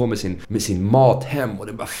ska gå med sin mat hem. Och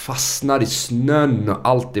det bara fastnar i snön och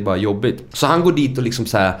allt är bara jobbigt. Så han går dit och liksom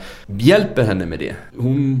så här hjälper henne med det.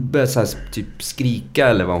 Hon börjar så här typ skrika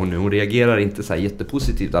eller vad hon reagerar inte så här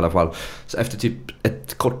jättepositivt i alla fall. Så efter typ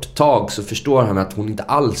ett kort tag så förstår han att hon inte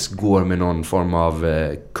alls går med någon form av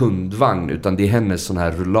kundvagn, utan det är hennes sån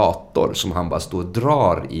här rullator som han bara står och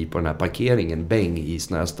drar i på den här parkeringen, bäng i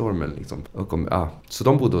snöstormen liksom. Så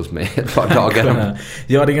de bodde hos mig ett par dagar.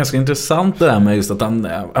 Ja, det är ganska intressant det där med just att han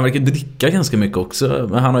verkar dricka ganska mycket också.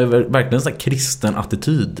 Men han har ju verkligen en sån här kristen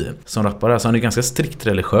attityd som rappare. Så han är ganska strikt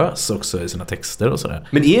religiös också i sina texter och sådär.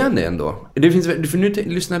 Men är han det ändå? För nu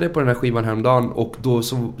lyssnade jag på den här skivan häromdagen och då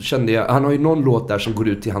så kände jag, han har ju någon låt där som går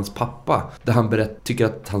ut till hans pappa där han tycker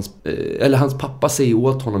att hans pappa säger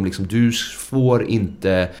åt honom liksom, du får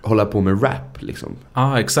inte hålla på med rap liksom.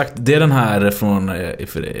 Ja, exakt. Det är den här från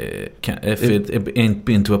If it ain't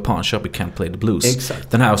been to a pawn shop, you can't play the blues.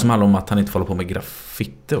 Exakt. Den här som handlar om att han inte får hålla på med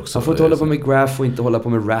graffiti också. Han får inte hålla på med graf och inte hålla på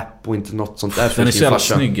med rap och inte något sånt där. Den är så jävla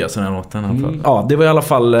snygg alltså, den här låten. Ja, det var i alla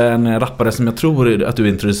fall en rappare som jag tror att du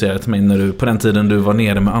introducerade till mig när du, på den tiden du var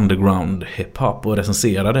nere med underground hiphop och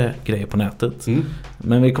recenserade grejer på nätet.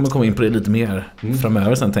 Men vi kommer komma in på det lite mer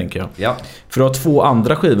framöver sen, tänker jag. Ja. För du har 2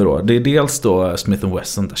 andra skivor då. Det är dels då Smith &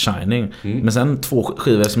 Wesson, The Shining. Men sen 2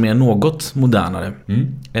 skivor som är något modernare.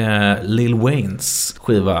 Lil Waynes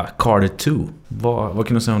skiva Carter 2. Vad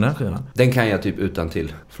kan du säga om den skivan? Den kan jag typ utan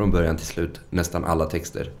till från början till slut, nästan alla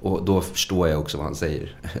texter. Och då förstår jag också vad han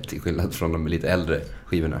säger, till skillnad från de lite äldre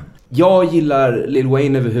skivorna. Jag gillar Lil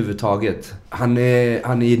Wayne överhuvudtaget. Han är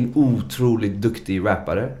en otroligt duktig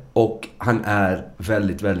rappare. Och han är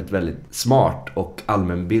väldigt, väldigt, väldigt smart och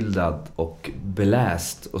allmänbildad och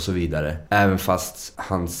beläst och så vidare. Även fast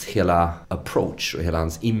hans hela approach och hela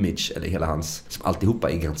hans image, eller hela hans, som alltihopa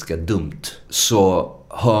är ganska dumt, så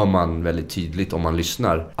hör man väldigt tydligt om man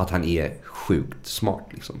lyssnar att han är sjukt smart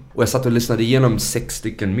liksom. Och jag satt och lyssnade igenom 6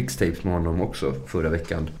 stycken mixtapes med honom också förra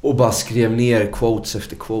veckan. Och bara skrev ner quotes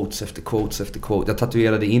efter quotes efter quotes efter quotes. Jag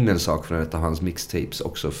tatuerade in en sak från ett av hans mixtapes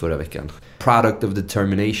också förra veckan. Product of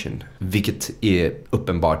Determination. Vilket är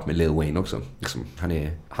uppenbart med Lil Wayne också. Liksom,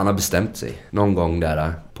 han har bestämt sig. Någon gång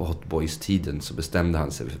där på Hot Boys-tiden så bestämde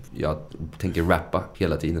han sig. Jag tänker rappa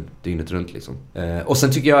hela tiden. Dygnet runt liksom. Och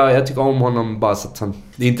sen tycker jag tycker om honom bara så att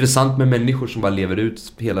det är intressant med människor som bara lever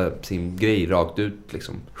ut hela sin grej rakt ut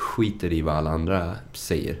liksom. Skiter i vad alla andra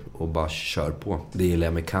säger och bara kör på. Det gillar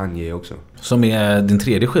jag med Kanye också. Som är din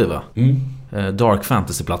 3:e skiva. Dark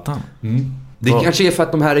Fantasy-plattan. Det kanske är för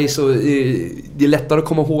att de här är så... Det är lättare att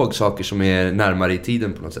komma ihåg saker som är närmare i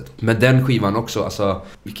tiden på något sätt. Men den skivan också, alltså...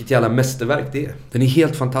 Vilket jävla mästerverk det är. Den är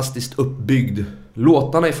helt fantastiskt uppbyggd.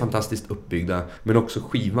 Låtarna är fantastiskt uppbyggda, men också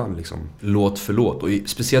skivan liksom, låt för låt. Och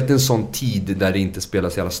speciellt i en sån tid där det inte spelar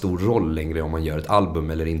så jävla stor roll längre om man gör ett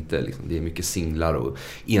album eller inte liksom. Det är mycket singlar och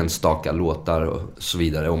enstaka låtar och så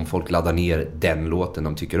vidare. Om folk laddar ner den låten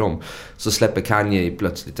de tycker om, så släpper Kanye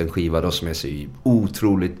plötsligt en skiva då som är så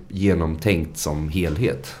otroligt genomtänkt som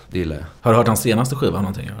helhet. Det gillar jag. Har du hört hans senaste skiva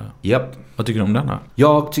någonting? Japp. Vad tycker du om den då?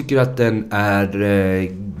 Jag tycker att den är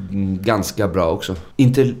ganska bra också.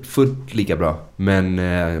 Inte fullt lika bra, men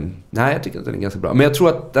nej, jag tycker att den är ganska bra. Men jag tror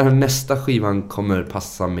att den här nästa skivan kommer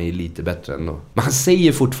passa mig lite bättre ändå. Men han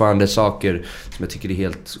säger fortfarande saker som jag tycker är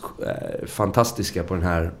helt fantastiska på den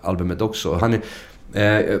här albumet också.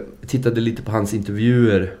 Jag tittade lite på hans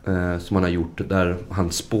intervjuer som han har gjort där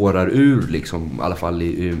han spårar ur liksom, i alla fall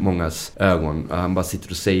i mångas ögon. Han bara sitter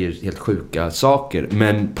och säger helt sjuka saker,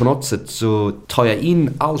 men på något sätt så tar jag in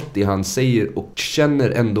allt det han säger och känner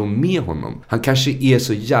ändå med honom. Han kanske är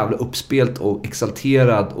så jävla uppspelt och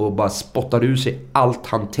exalterad och bara spottar ur sig allt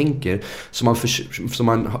han tänker, så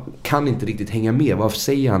man kan inte riktigt hänga med. Varför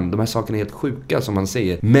säger han? De här sakerna är helt sjuka som han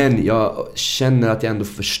säger. Men jag känner att jag ändå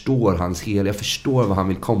förstår hans jag förstår vad han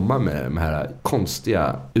vill komma med de här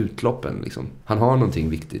konstiga utloppen liksom. Han har någonting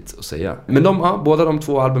viktigt att säga. Men båda de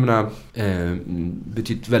 2 albumen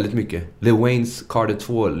betytt väldigt mycket. Lil Waynes Carter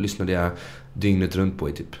 2 lyssnade jag dygnet runt på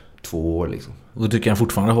i typ 2 år liksom. Och du tycker han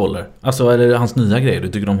fortfarande håller? Alltså är det hans nya grejer du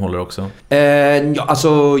tycker de håller också?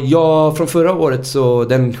 Från förra året så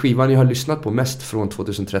den skivan jag har lyssnat på mest från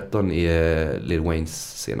 2013 är Lil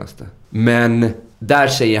Waynes senaste. Men där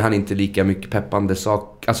säger han inte lika mycket peppande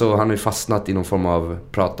sak. Alltså han har ju fastnat i någon form av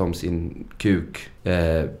prata om sin kuk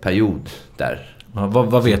period där. Ja,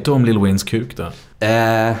 vad vet du om Lil Waynes kuk då?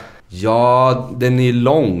 Ja, den är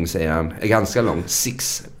lång, säger han. Är ganska lång.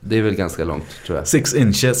 6. Det är väl ganska långt, tror jag. 6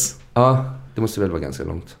 inches. Ja, det måste väl vara ganska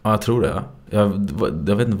långt. Ja, jag tror det.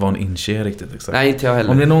 Jag vet inte vad en inch är riktigt exakt. Nej, inte jag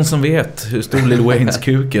heller. Om det är någon som vet hur stor Lil Waynes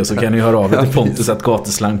kuk är så kan ni höra av er till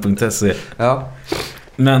pontus@gatuslang.se. Ja.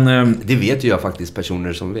 Men det vet ju jag faktiskt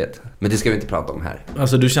personer som vet. Men det ska vi inte prata om här.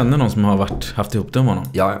 Alltså du känner någon som har haft ihop det med honom?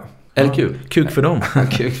 Ja. Eller kul. Kuk för dem.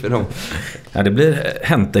 Kuk för dem. Ja, det blir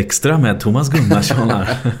Hänt Extra med Thomas Gunnarsson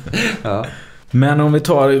här. Ja. Men om vi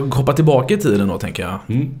hoppar tillbaka i tiden då, tänker jag.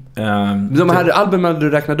 De här albumen du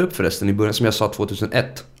räknade upp förresten i början, som jag sa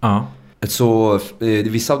 2001. Ja. Så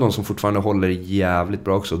vissa av dem som fortfarande håller jävligt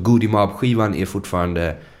bra också. Goody Mob-skivan är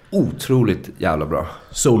fortfarande otroligt jävla bra.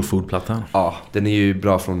 Soulfood-plattan. Ja, den är ju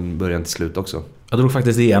bra från början till slut också. Jag drog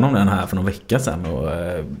faktiskt igenom den här för någon vecka sedan och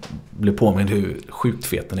blev påmind hur sjukt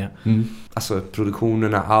fet den är. Alltså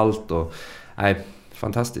produktionerna, allt och... Nej,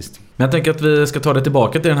 fantastiskt. Men jag tänker att vi ska ta det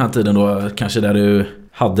tillbaka till den här tiden då, kanske där du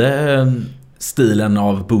hade stilen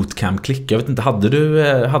av bootcamp-klick. Jag vet inte,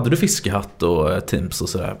 hade du fiskehatt och Timps och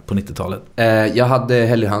sådär på 90-talet? Jag hade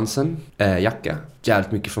Helly Hansen jacka.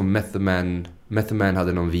 Jävligt mycket från Method Man. Method Man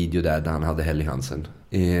hade någon video där han hade Helly Hansen.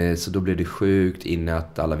 Så då blev det sjukt inne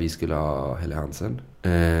att alla vi skulle ha Helly Hansen.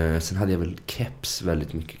 Sen hade jag väl keps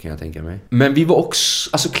väldigt mycket, kan jag tänka mig. Men vi var också,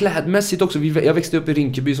 alltså klädmässigt också, jag växte upp i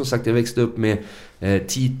Rinkeby som sagt. Jag växte upp med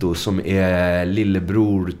Tito som är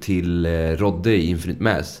lillebror till Rodde i Infinite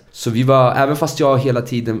Mass. Så vi var, även fast jag hela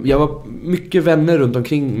tiden, jag var mycket vänner runt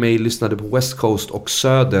omkring mig, lyssnade på West Coast och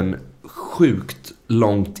Södern sjukt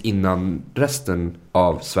långt innan resten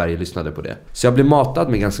av Sverige lyssnade på det. Så jag blev matad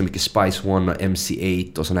med ganska mycket Spice One och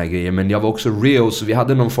MC8 och såna här grejer. Men jag var också real, så vi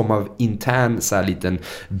hade någon form av intern så här liten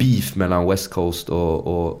beef mellan West Coast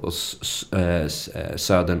och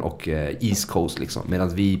Södern och East Coast liksom.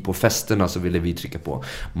 Medan vi på festerna så ville vi trycka på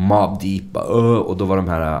Mobb Deep och då var de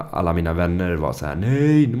här, alla mina vänner var så här: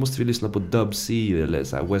 nej, nu måste vi lyssna på Dub C eller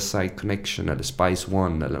så här West Side Connection eller Spice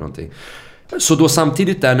One eller någonting. Så då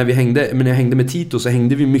samtidigt där när jag hängde med Tito, så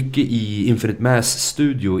hängde vi mycket i Infinite Mass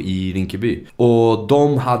studio i Rinkeby. Och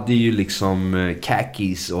de hade ju liksom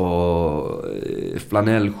khakis och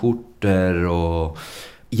flanellskjortor och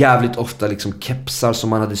jävligt ofta liksom kepsar som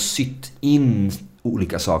man hade sytt in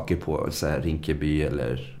olika saker på, så här Rinkeby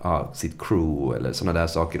eller sitt crew eller såna där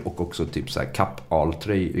saker. Och också typ så här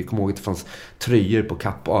Kappahl-tröjor. Vi kommer ihåg att det fanns tröjor på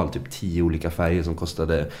Kappahl, typ 10 olika färger som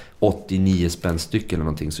kostade 89 spänn styck eller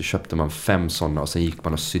någonting. Så köpte man 5 sådana och sen gick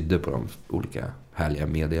man och sydde på de olika härliga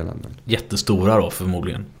meddelanden. Jättestora då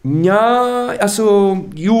förmodligen. Ja, alltså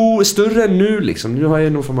större än nu liksom. Nu har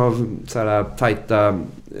jag någon form av så här tajta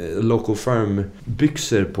local firm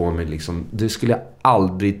byxor på mig liksom. Det skulle jag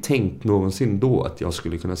aldrig tänkt någonsin då att jag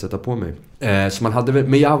skulle kunna sätta på mig. Så man hade väl,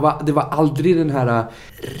 men det var aldrig den här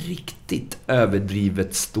riktigt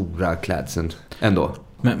överdrivet stora klädseln ändå.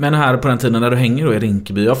 Men här på den tiden när du hänger då i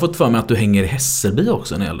Rinkeby, jag har fått för mig att du hänger i Hässelby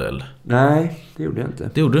också en hel del. Nej, det gjorde jag inte.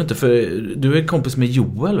 Det gjorde du inte, för du är kompis med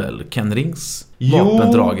Joel väl? Ken Rings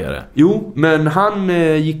vapendragare. Jo, men han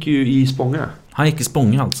gick ju i Spånga. Han gick i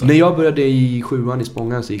Spånga alltså? När jag började i 7:an i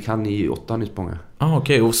Spånga så gick han i 8:an i Spånga.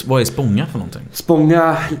 Okej. Och vad är Spånga för någonting?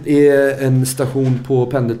 Spånga är en station på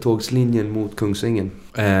pendeltågslinjen mot Kungsängen.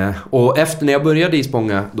 Och efter när jag började i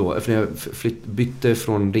Spånga då, efter när jag bytte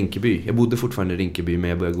från Rinkeby. Jag bodde fortfarande i Rinkeby, men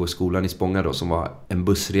jag började gå i skolan i Spånga då, som var en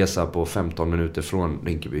bussresa på 15 minuter från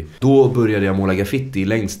Rinkeby. Då började jag måla graffiti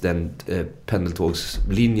längs den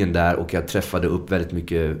pendeltågslinjen där, och jag träffade upp väldigt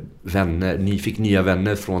mycket vänner. Fick nya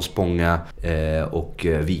vänner från Spånga och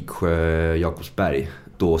Viksjö, Jakobsberg.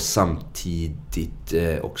 Då samtidigt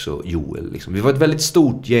också Joel liksom. Vi var ett väldigt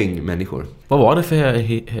stort gäng människor. Vad var det för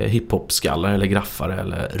hiphop-skallar eller graffare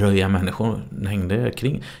eller röja människor hängde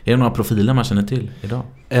kring? Är det några profiler man känner till idag?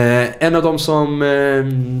 En av dem som...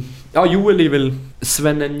 Joel är väl...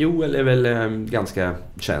 Svennen Joel är väl ganska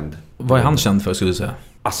känd. Vad är han känd för, skulle du säga?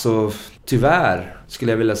 Alltså, tyvärr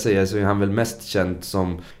skulle jag vilja säga så är han väl mest känd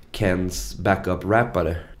som Kens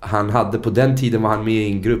backup-rappare. Han hade, på den tiden var han med i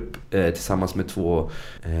en grupp tillsammans med 2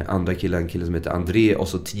 andra killar. En kille som heter André och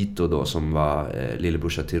så Tito då, som var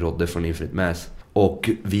lillebrorsa till Rodde från Infinite Mass. Och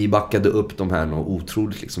vi backade upp de här något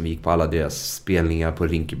otroligt liksom. Vi gick på alla deras spelningar på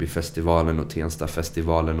Rinkebyfestivalen och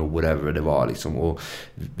Tenstafestivalen och whatever det var liksom. Och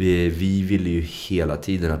vi ville ju hela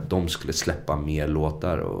tiden att de skulle släppa mer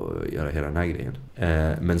låtar och göra hela den här grejen.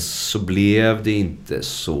 Men så blev det inte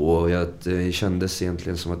så. Det kändes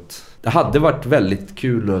egentligen som att det hade varit väldigt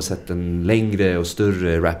kul att ha sett en längre och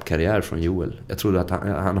större rapkarriär från Joel. Jag tror att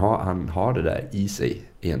han har det där i sig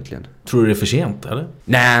egentligen. Tror du det är för sent, eller?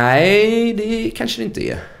 Nej, det kanske det inte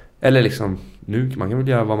är. Eller liksom, nu man kan väl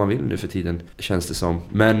göra vad man vill nu för tiden, känns det som.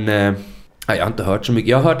 Men Jag har inte hört så mycket.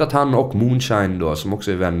 Jag har hört att han och Moonshine då, som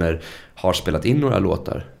också är vänner, har spelat in några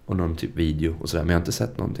låtar och någon typ video och sådär, men jag har inte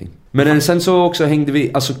sett någonting. Men sen så också hängde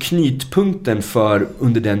vi, alltså knytpunkten för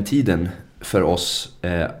under den tiden för oss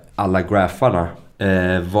alla graffarna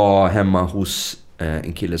var hemma hos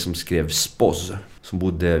en kille som skrev Spoz, som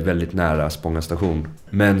bodde väldigt nära Spånga station,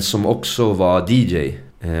 men som också var DJ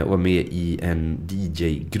och var med i en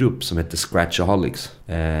DJ-grupp som hette Scratchaholics.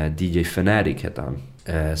 DJ Fanatic hette han,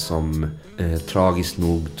 som tragiskt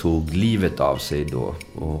nog tog livet av sig då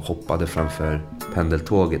och hoppade framför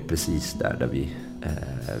pendeltåget precis där vi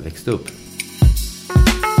växte upp.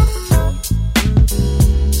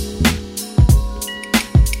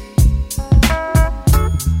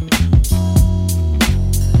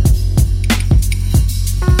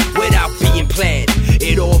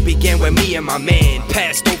 It all began when me and my man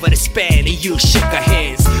passed over the span and you shook our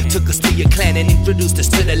hands. Took us to your clan and introduced us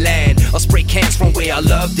to the land. I'll spray cans from where our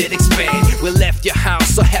love did expand. We left your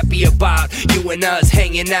house so happy about you and us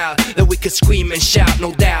hanging out that we could scream and shout,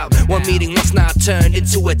 no doubt. One meeting was now turned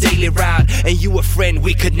into a daily route, and you a friend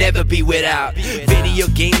we could never be without. Video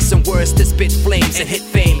games and words that spit flames and hit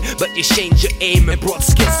fame, but you changed your aim and brought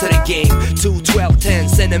skills to the game. 2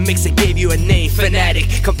 12-10s and a mix that gave you a name, Fanatic.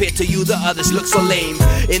 Compared to you, the others look so lame.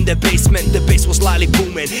 In the basement, the bass was slightly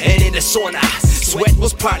booming, and in the sauna, sweat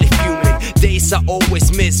was probably fuming. Days I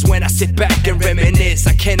always miss when I sit back and reminisce.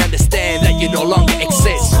 I can't understand that you no longer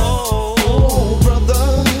exist. Oh, brother,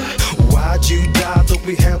 why'd you die? Thought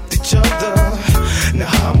we helped each other. Now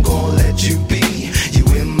I'm gonna let you be. You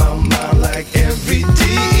in my mind like every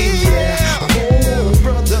day, yeah. Oh,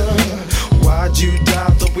 brother, why'd you die?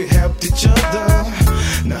 Thought we helped each other.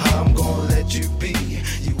 Now I'm gonna let you be.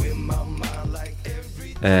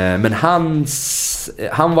 Men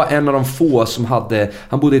han var en av de få som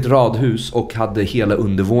han bodde i ett radhus och hade hela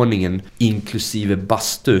undervåningen inklusive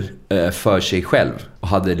bastu för sig själv, och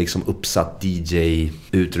hade liksom uppsatt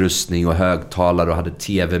DJ-utrustning och högtalare och hade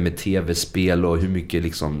tv med tv-spel och hur mycket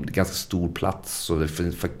liksom, ganska stor plats, och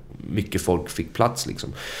mycket folk fick plats liksom.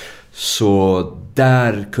 Så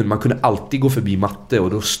där man kunde alltid gå förbi matte, och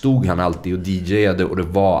då stod han alltid och DJade, och det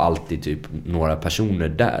var alltid typ några personer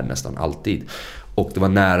där, nästan alltid. Och det var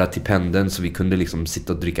nära till pendeln, så vi kunde liksom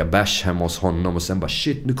sitta och dricka bärs hemma hos honom. Och sen bara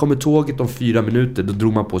shit, nu kommer tåget om 4 minuter. Då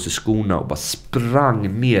drog man på sig skorna och bara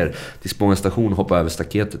sprang ner till Spånga station, hoppade över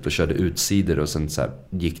staketet och körde utsidor. Och sen så här,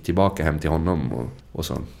 gick tillbaka hem till honom och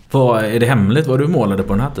så. Är det hemligt vad du målade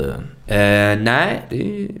på den här tiden? Nej,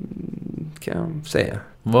 det kan jag säga.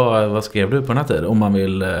 Vad skrev du på den här tiden? Om man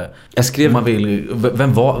vill...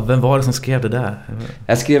 Vem var det som skrev det där?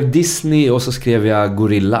 Jag skrev Disney och så skrev jag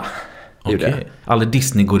Gorilla. Okej. Aldrig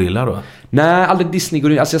Disney-gorilla då? Nej, aldrig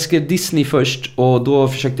Disney-gorilla. Alltså jag skrev Disney först, och då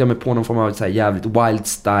försökte jag mig på någon form av så här jävligt wild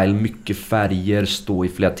style, mycket färger, stå i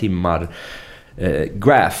flera timmar,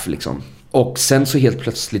 graph liksom. Och sen så helt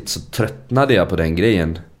plötsligt så tröttnade jag på den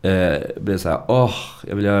grejen. Blev så här,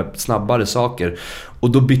 jag vill göra snabbare saker.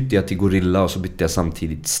 Och då bytte jag till Gorilla, och så bytte jag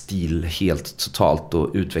samtidigt stil helt totalt och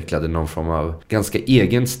utvecklade någon form av ganska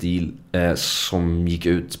egen stil som gick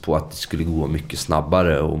ut på att det skulle gå mycket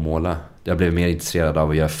snabbare att måla. Jag blev mer intresserad av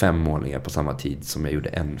att göra 5 målningar på samma tid som jag gjorde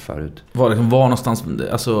en förut. Var någonstans,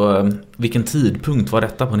 alltså vilken tidpunkt var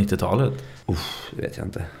detta på 90-talet? Det vet jag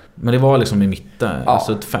inte. Men det var liksom i mitten, ja,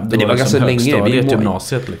 alltså det var ganska länge.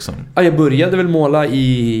 Gymnasiet liksom. Ja, jag började väl måla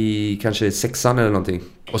i kanske 6:an eller någonting.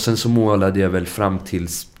 Och sen så målade jag väl fram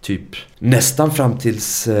tills nästan fram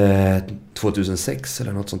tills 2006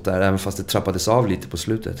 eller något sånt där, även fast det trappades av lite på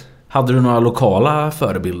slutet. Hade du några lokala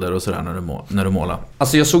förebilder och sådär när du målade?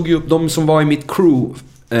 Alltså jag såg ju upp, de som var i mitt crew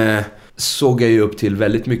såg jag ju upp till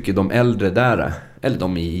väldigt mycket, de äldre där. Eller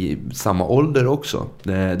de i samma ålder också.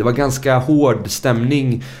 Det var ganska hård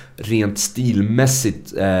stämning rent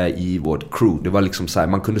stilmässigt i vårt crew. Det var liksom så här,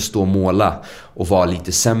 man kunde stå och måla och vara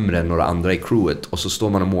lite sämre än några andra i crewet. Och så står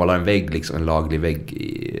man och målar en vägg, liksom en laglig vägg.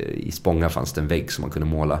 I Spånga fanns det en vägg som man kunde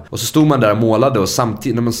måla. Och så stod man där och målade, och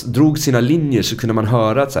samtidigt när man drog sina linjer så kunde man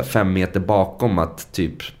höra att så här 5 meter bakom att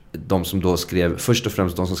typ de som då skrev, först och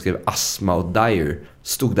främst de som skrev Asma och Dyer,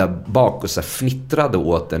 stod där bak och så här fnittrade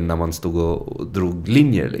åt den när man stod och drog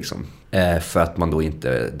linjer liksom. För att man då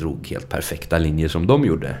inte drog helt perfekta linjer som de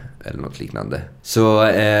gjorde eller något liknande.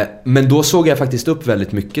 Så, men då såg jag faktiskt upp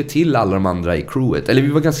väldigt mycket till alla de andra i crewet. Eller vi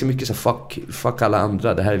var ganska mycket så fuck alla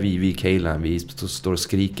andra. Det här är vi Kaylan. Vi står och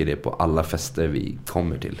skriker det på alla fester vi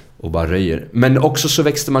kommer till och bara röjer. Men också så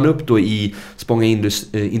växte man upp då i Spånga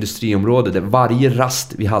industriområde, där varje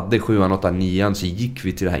rast vi hade 7:an, 8:an, 9:an så gick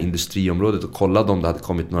vi till det här industriområdet och kollade om det hade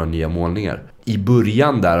kommit några nya målningar. I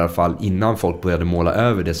början där i alla fall, innan folk började måla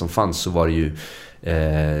över det som fanns, så var det ju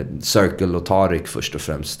Circle och Tarik först och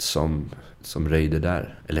främst som som röjde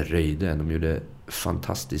där. Eller röjde, de gjorde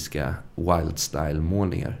fantastiska wild style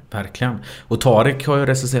målningar. Verkligen. Och Tarek har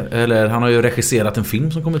ju regisserat en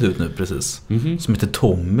film som kommit ut nu precis. Som heter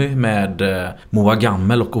Tommy med Moa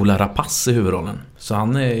Gammel och Ola Rapace i huvudrollen. Så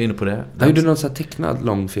han är inne på det. Han gjorde någon sån här tecknad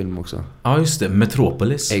långfilm också. Ja, just det.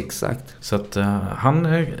 Metropolis. Exakt. Så att han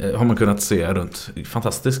har man kunnat se runt.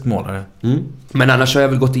 Fantastisk målare. Men annars har jag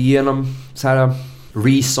väl gått igenom så här.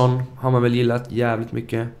 Reason har man väl gillat jävligt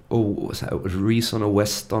mycket. Och så här, Reason och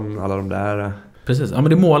Weston, alla de där. Precis, ja men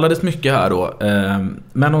det målades mycket här då.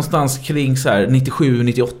 Men någonstans kring så här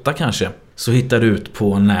 97-98 kanske så hittar du ut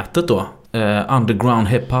på nätet då.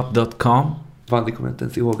 Undergroundhiphop.com. Fan, det kommer jag inte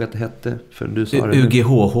ens ihåg att det hette förrän du sa det.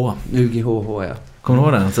 UGHH. UGHH, ja. Kommer du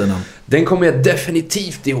ihåg den sidan? Den kommer jag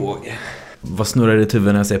definitivt ihåg. Vad snurrar det i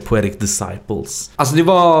huvudet när jag säger Poetic Disciples? Alltså det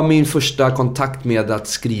var min första kontakt med att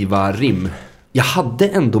skriva rim. Jag hade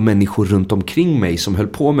ändå människor runt omkring mig som höll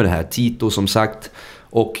på med det här. Tito som sagt.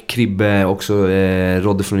 Och Kribbe också,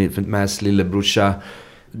 Rodde från Infant Mass lillebrorsa.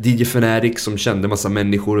 DJ Fanatic som kände massa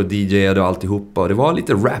människor och DJade och alltihopa. Och det var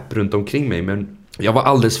lite rap runt omkring mig, men jag var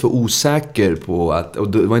alldeles för osäker på att...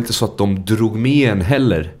 Och det var inte så att de drog med en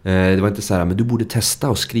heller. Det var inte så här, men du borde testa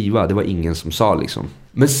och skriva. Det var ingen som sa liksom.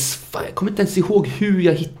 Men fan, jag kommer inte ens ihåg hur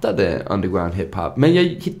jag hittade underground hiphop. Men jag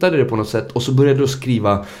hittade det på något sätt. Och så började jag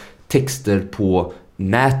skriva texter på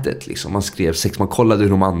nätet liksom. Man kollade hur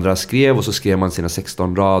de andra skrev och så skrev man sina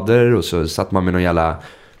 16 rader och så satt man med någon jävla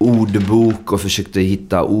ordbok och försökte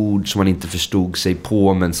hitta ord som man inte förstod sig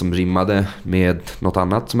på men som rimmade med något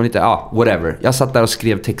annat som man inte, whatever. Jag satt där och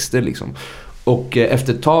skrev texter liksom. Och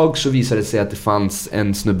efter ett tag så visade det sig att det fanns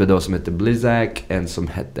en snubbe då som hette Blizzak, en som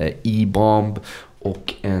hette E-Bomb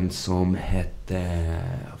och en som hette...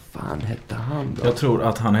 fan hette han då? Jag tror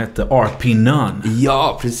att han hette RP Nunn.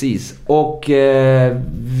 Ja, precis. Och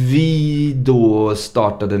vi då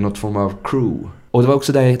startade något form av crew. Och det var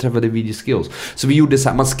också där jag träffade Video Skills. Så vi gjorde så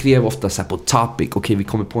här, man skrev ofta så här på topic. Okej, vi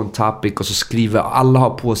kommer på en topic och så skriver alla har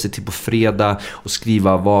på sig till på fredag och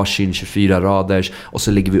skriva varsin 24 raders och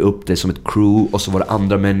så lägger vi upp det som ett crew och så var det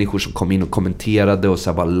andra människor som kom in och kommenterade och så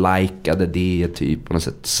här bara likade det typ på något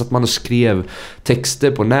sätt. Så att man skrev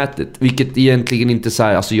texter på nätet, vilket egentligen inte så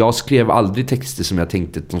här, alltså jag skrev aldrig texter som jag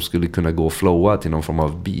tänkte att de skulle kunna gå och flowa till någon form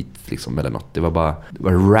av beat liksom eller något. Det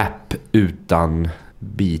var rap utan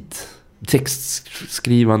beat.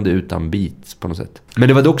 Textskrivande utan beat på något sätt. Men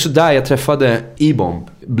det var också där jag träffade E-Bomb.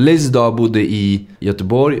 Blizz då bodde i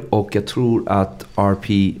Göteborg och jag tror att RP,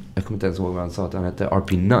 jag kommer inte ens ihåg vad han sa att han hette,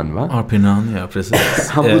 RP Nunn, va? RP Nunn, ja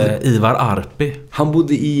precis. Ivar Arpi. Han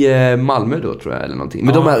bodde i Malmö då tror jag eller någonting.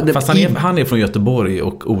 Men ja, fast han är från Göteborg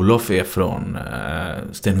och Olof är från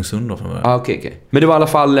Stenungsund då. Okej. Men det var i alla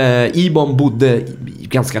fall E-Bomb bodde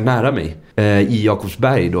ganska nära mig i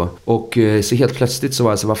Jakobsberg då. Och så helt plötsligt så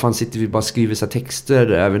var jag så, vad fan sitter vi bara och skriver så texter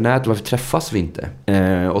över nätet, varför träffas vi inte?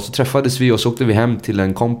 Och så träffades vi och så åkte vi hem till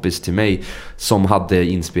en kompis till mig som hade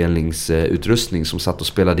inspelningsutrustning som satt och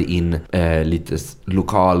spelade in lite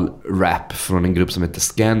lokal rap från en grupp som heter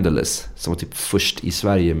Scandalous som var typ först i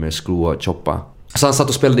Sverige med Screw och Choppa. Så han satt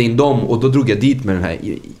och spelade in dem och då drog jag dit med den här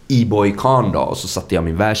E-Boy Khan då och så satte jag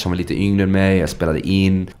min vers, han var lite yngre än mig, jag spelade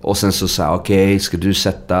in och sen så sa jag okej, ska du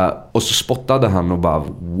sätta, och så spottade han och bara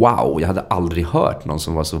wow, jag hade aldrig hört någon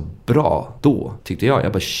som var så bra då, tyckte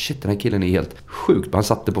jag bara shit, den här killen är helt sjukt, han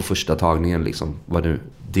satte på första tagningen liksom, vad nu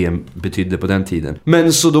det betydde på den tiden.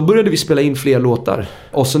 Men så då började vi spela in fler låtar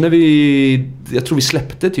och så när jag tror vi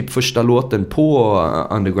släppte typ första låten på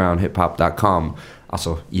undergroundhiphop.com,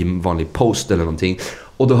 alltså i en vanlig post eller någonting.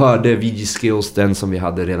 Och då hörde VG Skills den som vi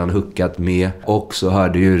hade redan hookat med. Och så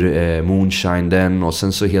hörde ju Moonshine den. Och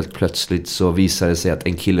sen så helt plötsligt så visade det sig att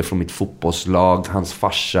en kille från mitt fotbollslag, hans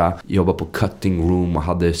farsa, jobbade på cutting room och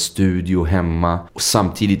hade studio hemma. Och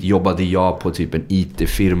samtidigt jobbade jag på typ en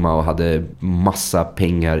IT-firma och hade massa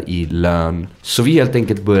pengar i lön. Så vi helt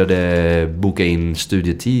enkelt började boka in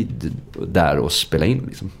studietid där och spela in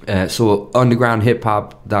liksom. Så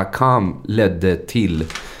undergroundhiphop.com ledde till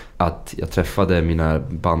att jag träffade mina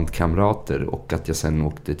bandkamrater och att jag sen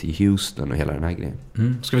åkte till Houston och hela den här grejen.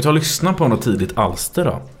 Ska vi ta och lyssna på något tidigt alster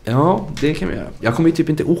då? Ja, det kan vi göra. Jag kommer ju typ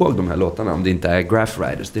inte ihåg de här låtarna om det inte är Graph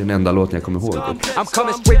Riders. Det är den enda låten jag kommer ihåg. I'm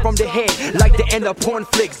coming straight from the head like the end of porn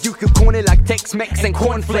flicks. You could corn it like Tex-Mex and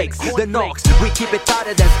cornflakes. The knocks, we keep it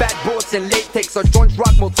tighter than fat boards and latex. Our joints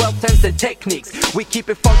rock more 12 10s than techniques. We keep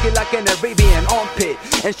it funky like an Arabian armpit.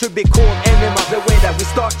 And should be called enema the way that we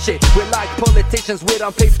start shit. We're like politicians with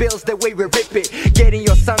unpaid bills the way we rip it. Getting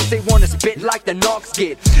your sons, they wanna spit like the knocks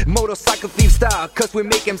get. Motorcycle thief style, cause cause we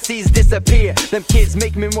make MCs disappear. Them kids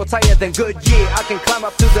make me more tired than good year. I can climb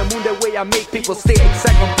up to the moon the way I make people stare.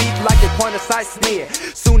 Exact on beat like a quantized snare.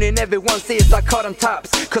 Soon and everyone says I cut on tops,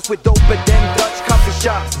 cause we're doper than Dutch coffee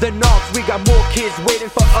shops. The knobs, we got more kids waiting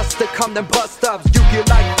for us to come than bus stops. You get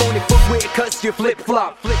like phony footwear cause you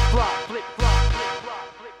flip-flop. Flip-flop, flip-flop, flip-flop,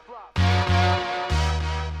 flip-flop.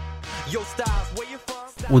 Yo Styles, where you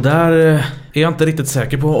from? Och där är jag inte riktigt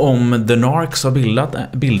säker på om The Narcs har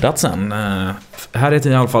bildats än. Här heter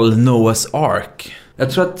det i alla fall Noah's Ark.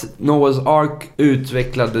 Jag tror att Noah's Ark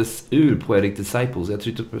utvecklades ur Poetic Disciples. Jag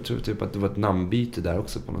tror typ att det var ett namnbyte där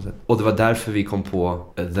också på något sätt. Och det var därför vi kom på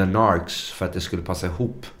The Narcs, för att det skulle passa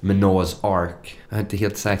ihop med Noah's Ark. Jag är inte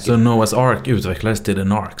helt säker. Så Noah's Ark utvecklades till The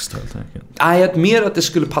Narcs helt enkelt? Nej, mer att det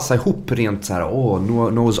skulle passa ihop rent så här.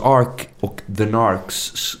 Noah's Ark och The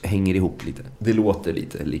Narcs hänger ihop lite. Det låter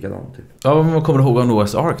lite likadant typ. Ja, men vad kommer du ihåg om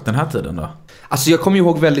Noah's Ark den här tiden då? Alltså jag kommer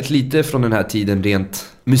ihåg väldigt lite från den här tiden rent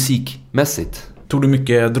musikmässigt. Tog du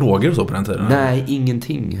mycket droger och så på den tiden? Nej,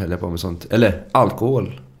 ingenting höll jag på med sånt. Eller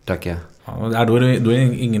alkohol, tack jag. Ja, då är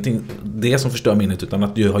det ingenting det som förstör minnet, utan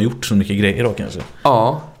att du har gjort så mycket grejer då kanske.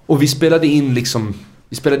 Ja, och vi spelade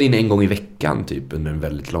in en gång i veckan typ under en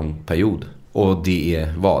väldigt lång period. Och det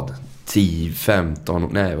är vad? 10, 15,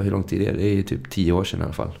 nej hur lång tid är det? Det är typ 10 år sedan i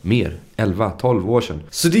alla fall. Mer, 11, 12 år sedan.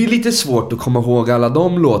 Så det är lite svårt att komma ihåg alla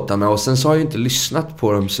de låtarna. Och sen så har jag inte lyssnat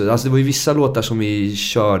på dem. Alltså det var ju vissa låtar som vi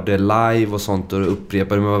körde live och sånt och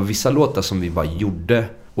upprepade. Men det var vissa låtar som vi bara gjorde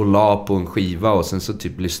och la på en skiva. Och sen så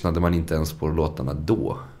typ lyssnade man inte ens på låtarna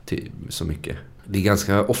då så mycket. Det är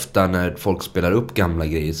ganska ofta när folk spelar upp gamla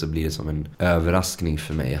grejer så blir det som en överraskning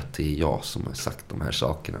för mig att det är jag som har sagt de här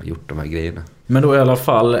sakerna, gjort de här grejerna. Men då i alla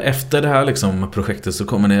fall, efter det här liksom projektet så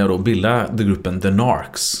kommer ni då bilda gruppen The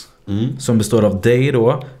Narcs. Som består av dig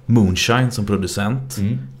då, Moonshine som producent,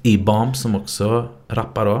 E-Bomb som också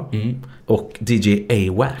rappar då, och DJ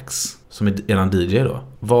A-Wax som är eran DJ då.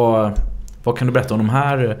 Vad kan du berätta om de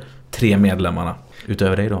här 3 medlemmarna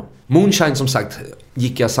utöver dig då? Moonshine som sagt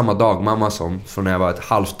gick jag samma dag mamma som från när jag var ett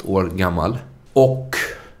halvt år gammal. Och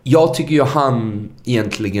jag tycker ju han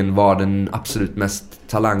egentligen var den absolut mest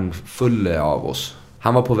talangfulla av oss.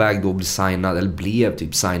 Han var på väg då att bli signad, eller blev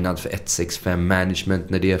typ signad för 165 Management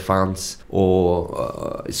när det fanns. Och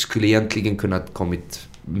skulle egentligen kunnat kommit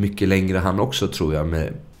mycket längre han också tror jag,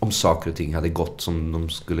 om saker och ting hade gått som de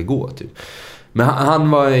skulle gå typ. Men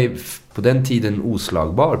han var på den tiden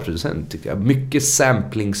oslagbar producent tycker jag. Mycket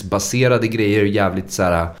samplingsbaserade grejer, jävligt så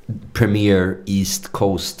här Premier East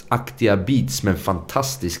Coast-aktiga beats, men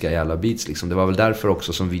fantastiska jävla beats liksom. Det var väl därför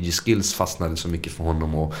också som VG Skills fastnade så mycket för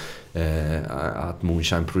honom och att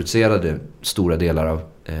Moonshine producerade stora delar av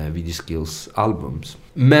VG Skills albums.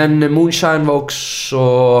 Men Moonshine var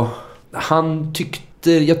också, han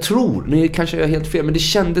tyckte, jag tror, nu kanske jag är helt fel, men det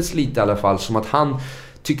kändes lite i alla fall som att han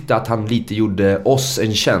tyckte att han lite gjorde oss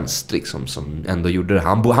en tjänst liksom, som ändå gjorde det.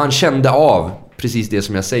 Han kände av precis det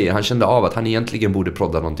som jag säger. Han kände av att han egentligen borde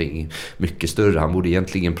prodda någonting mycket större. Han borde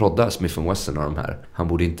egentligen prodda Smith & Wesson och de här. Han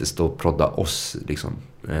borde inte stå och prodda oss liksom,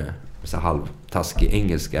 så halvtaskig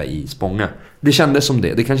engelska i Spånga. Det kändes som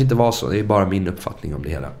det. Det kanske inte var så. Det är bara min uppfattning om det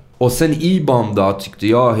hela. Och sen E-Bomb då tyckte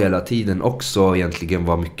jag hela tiden också egentligen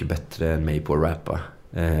var mycket bättre än mig på att rappa.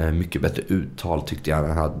 Mycket bättre uttal tyckte jag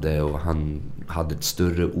han hade, och han hade ett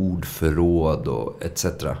större ordförråd och etc.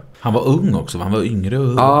 Han var ung också, han var yngre och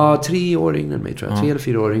ung. Ja, 3 år yngre än mig tror jag. 3 eller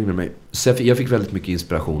 4 år yngre än mig. Så jag fick väldigt mycket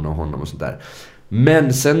inspiration av honom och sånt där.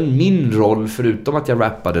 Men sen min roll, förutom att jag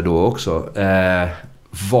rappade då också,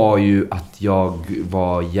 var ju att jag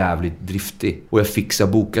var jävligt driftig. Och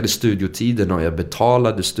jag bokade studiotiderna och jag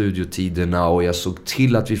betalade studiotiderna och jag såg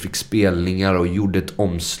till att vi fick spelningar och gjorde ett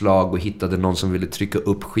omslag och hittade någon som ville trycka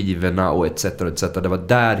upp skivorna och etc. etc. Det var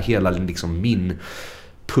där hela liksom min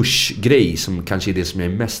push-grej, som kanske är det som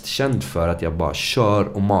jag är mest känd för, att jag bara kör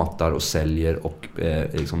och matar och säljer och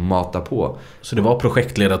liksom matar på. Så det var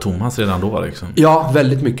projektledare Thomas redan då liksom? Ja,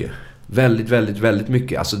 väldigt mycket. Väldigt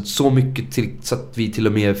mycket. Alltså så mycket så att vi till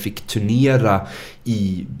och med fick turnera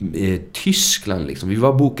i Tyskland liksom. Vi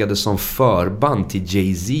var bokade som förband till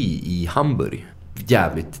Jay-Z i Hamburg.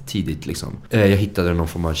 Jävligt tidigt liksom. Jag hittade någon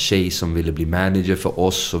form av tjej som ville bli manager för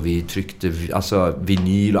oss och vi tryckte alltså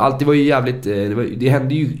vinyl och allt. Det var ju jävligt, det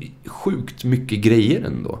hände ju sjukt mycket grejer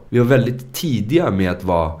ändå. Vi var väldigt tidiga med att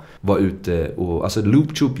vara ute och alltså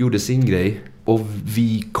Loop Troop gjorde sin grej och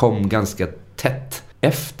vi kom ganska tätt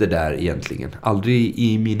efter där egentligen. Aldrig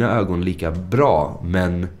i mina ögon lika bra,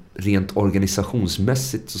 men rent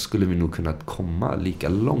organisationsmässigt så skulle vi nog kunna komma lika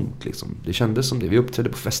långt liksom. Det kändes som det. Vi uppträdde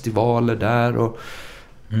på festivaler där och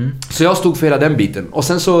så jag stod för hela den biten. Och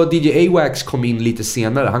sen så DJ A-Wax kom in lite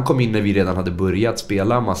senare. Han kom in när vi redan hade börjat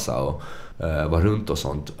spela massa och var runt och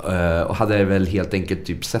sånt. Och hade väl helt enkelt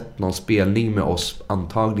typ sett någon spelning med oss,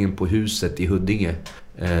 antagligen på huset i Huddinge.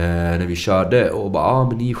 När vi körde och bara,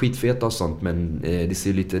 men ni är skitfeta och sånt, men det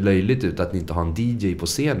ser lite löjligt ut att ni inte har en DJ på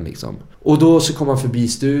scen liksom. Och då så kom han förbi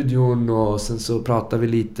studion och sen så pratade vi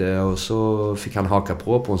lite och så fick han haka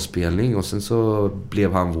på en spelning och sen så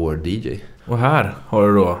blev han vår DJ. Och här har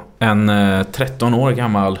du då en 13 år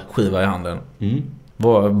gammal skiva i handen.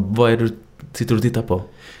 Vad är det du sitter och tittar på?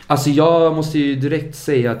 Alltså jag måste ju direkt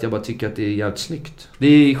säga att jag bara tycker att det är jävligt snyggt. Det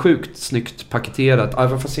är sjukt snyggt paketerat.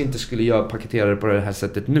 Även fast jag inte skulle paketera det på det här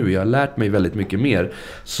sättet nu. Jag har lärt mig väldigt mycket mer.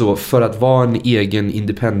 Så för att vara en egen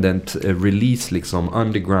independent release liksom,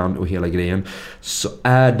 underground och hela grejen, så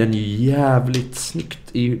är den ju jävligt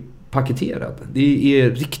snyggt paketerad. Det är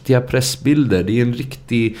riktiga pressbilder. Det är en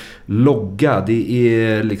riktig logga. Det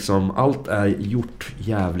är liksom, allt är gjort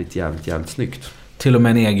jävligt snyggt. Till och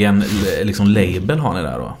med en egen liksom label har ni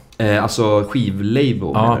där då? Alltså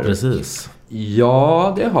skivlabel. Ja, precis.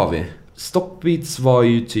 Ja, det har vi. Stopbeats var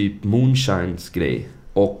ju typ Moonshines grej.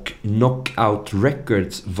 Och Knockout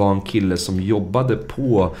Records var en kille som jobbade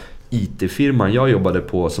på IT-firman jag jobbade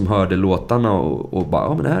på, som hörde låtarna och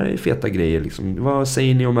bara, men det här är feta grejer liksom. Vad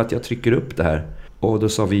säger ni om att jag trycker upp det här? Och då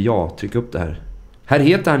sa vi ja, tryck upp det här. Här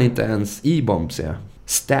heter han inte ens E-Bomb, säger jag.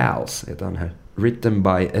 Styles heter han här. Written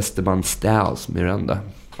by Esteban Styles Miranda.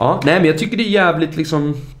 Ja, nej men jag tycker det är jävligt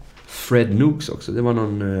liksom. Fred Nooks också. Det var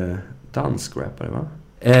någon dansk rappare, va?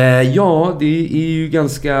 Ja, det är ju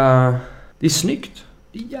ganska. Det är snyggt.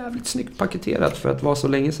 Det är jävligt snyggt paketerat för att vara så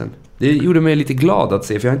länge sedan. Det gjorde mig lite glad att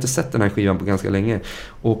se, för jag har inte sett den här skivan på ganska länge.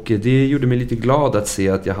 Och det gjorde mig lite glad att se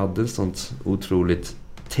att jag hade sånt otroligt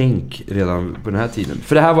tänk redan på den här tiden.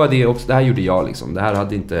 För det här var det också, det här gjorde jag liksom. Det här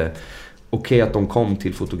hade inte. Okej att de kom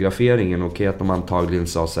till fotograferingen, okej att de antagligen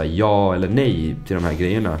sa så här ja eller nej till de här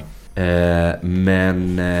grejerna.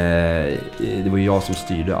 Men det var jag som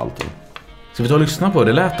styrde allting. Ska vi ta och lyssna på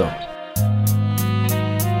det lät då?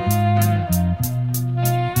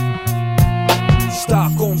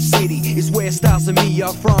 Stockholm City is where styles of me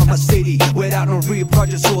are from. A city without no real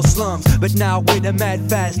projects or slums, but now with a mad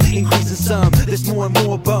fast increasing sum, there's more and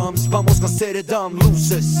more bums. Vamos consider dumb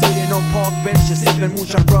losers sitting on park benches sipping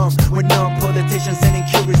moonshine rum, with numb politicians and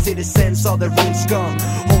incurious citizens, all the real scum.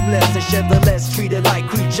 Homeless and shelterless, treated like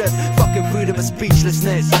creatures, fucking freedom and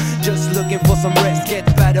speechlessness. Just looking for some rest, get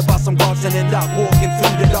better by some guards and end up walking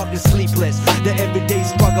through the darkness sleepless. The everyday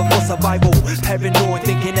struggle for survival, paranoid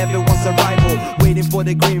thinking everyone's a rival, waiting for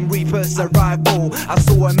the Grim Reaper's arrival. I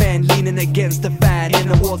saw a man leaning against the fan in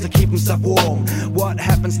the wall to keep himself warm. What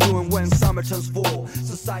happens to him when summer turns fall?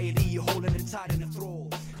 Society holding him tight in a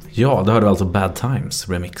thrall. Ja, det hörde alltså Bad Times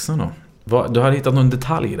remixen då. Du har hittat någon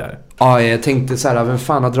detalj där? Ja, jag tänkte så här, vem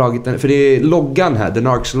fan har dragit den? För det är loggan här, The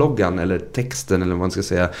Narcs-loggan, eller texten eller vad man ska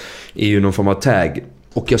säga, är ju någon form av tag.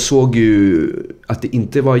 Och jag såg ju att det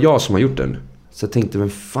inte var jag som har gjort den. Så jag tänkte, vem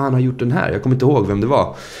fan har gjort den här? Jag kommer inte ihåg vem det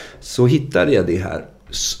var. Så hittade jag det här.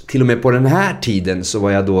 Till och med på den här tiden så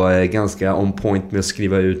var jag då ganska on point med att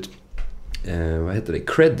skriva ut vad heter det?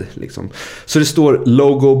 Cred liksom. Så det står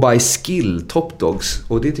Logo by Skill Top Dogs.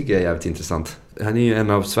 Och det tycker jag är jävligt intressant. Han är ju en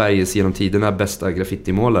av Sveriges genom tiderna bästa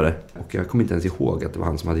graffitimålare. Och jag kommer inte ens ihåg att det var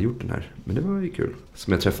han som hade gjort den här. Men det var ju kul.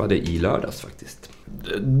 Som jag träffade i lördags faktiskt.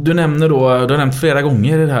 Du har nämnt flera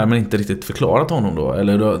gånger det här men inte riktigt förklarat honom då.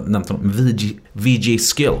 Eller du har nämnt honom VG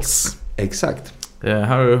Skills. Exakt.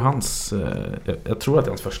 Här är hans, jag tror att det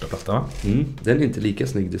är hans första platta, va? Den är inte lika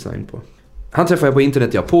snygg design på. Han träffade jag på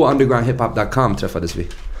internet, ja. På undergroundhiphop.com träffades vi.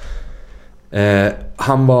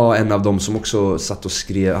 Han var en av dem som också satt och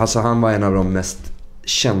skrev. Alltså han var en av de mest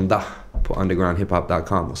kända på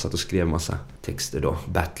undergroundhiphop.com och satt och skrev massa texter då.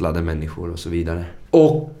 Battlade människor och så vidare.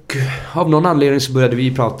 Och av någon anledning så började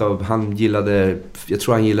vi prata. Jag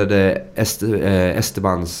tror han gillade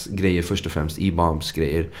Estebans grejer först och främst. E-Bombs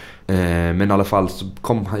grejer. Men i alla fall så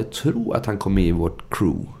jag tror att han kom med i vårt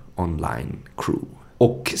crew. Online crew.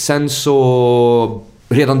 Och sen så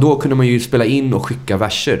redan då kunde man ju spela in och skicka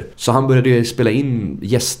verser. Så han började ju spela in,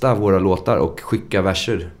 gästa våra låtar och skicka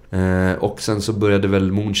verser. Och sen så började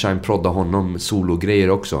väl Moonshine prodda honom sologrejer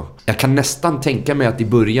också. Jag kan nästan tänka mig att i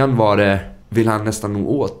början vill han nästan nå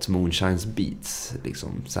åt Moonshines beats liksom,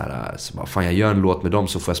 så bara, fan jag gör en låt med dem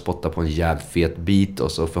så får jag spotta på en jävligt fet beat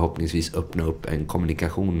och så förhoppningsvis öppna upp en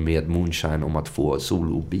kommunikation med Moonshine om att få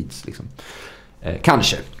solo-beats liksom.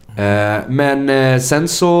 Kanske. Men sen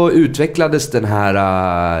så utvecklades den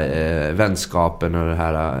här vänskapen och den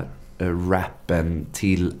här rappen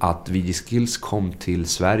till att VG Skills kom till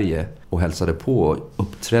Sverige och hälsade på och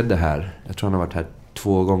uppträdde här. Jag tror han har varit här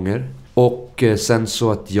 2 gånger. Och sen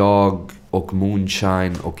så att jag och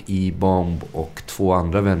Moonshine och E-Bomb och 2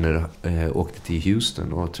 andra vänner åkte till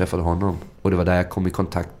Houston och träffade honom. Och det var där jag kom i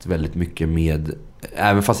kontakt väldigt mycket med,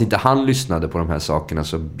 även fast inte han lyssnade på de här sakerna,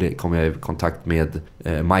 så kom jag i kontakt med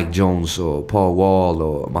Mike Jones och Paul Wall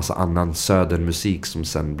och massa annan södernmusik som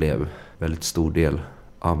sen blev väldigt stor del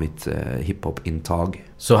av mitt hiphop-intag.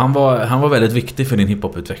 Så han var väldigt viktig för din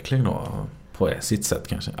hiphop-utveckling då, på sitt sätt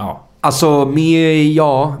kanske? Ja. Alltså,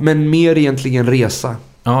 men mer egentligen resa.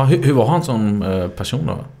 Ja, hur var han som person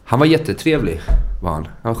då? Han var jättetrevlig, var han.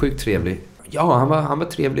 Han var sjukt trevlig. Ja, han var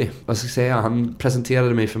trevlig. Vad ska jag säga? Han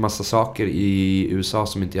presenterade mig för massa saker i USA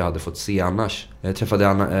som inte jag hade fått se annars. Jag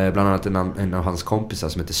träffade bland annat en av hans kompisar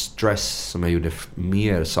som heter Stress, som jag gjorde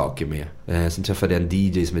mer saker med. Sen träffade jag en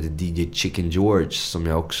DJ som heter DJ Chicken George, som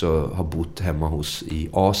jag också har bott hemma hos i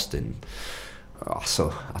Austin.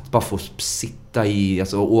 Alltså, att bara få sitta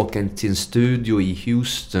åka till en studio i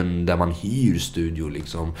Houston där man hyr studio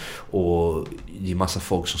liksom, och det är massa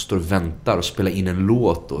folk som står och väntar och spelar in en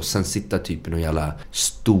låt, och sen sitta typ i någon jävla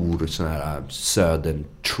stor sån här södern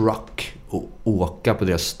truck och åka på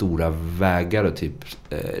deras stora vägar och typ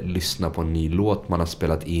lyssna på en ny låt man har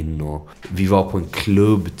spelat in. Och vi var på en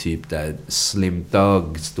klubb typ där Slim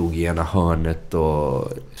Thug stod i ena hörnet,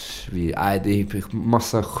 och det är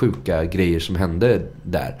massa sjuka grejer som hände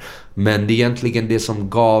där. Men det egentligen det som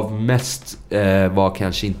gav mest var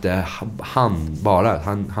kanske inte han bara,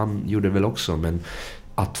 han gjorde det väl också, men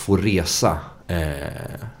att få resa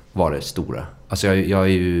var det stora. Alltså jag är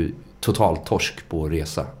ju totalt torsk på att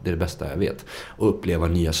resa. Det är det bästa jag vet. Och uppleva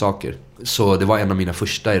nya saker. Så det var en av mina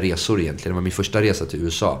första resor egentligen. Det var min första resa till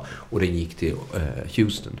USA. Och den gick till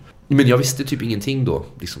Houston. Men jag visste typ ingenting då.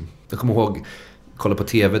 Liksom. Jag kommer ihåg, kolla på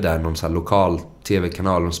tv där. Någon sån här lokal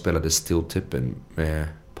tv-kanal. De spelade Still Tippin' med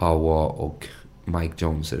Power och Mike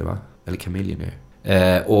Jones, är det va? Eller Chameleon.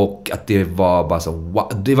 Och att det var bara så,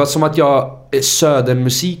 wow. Det var som att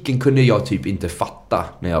södernmusiken kunde jag typ inte fatta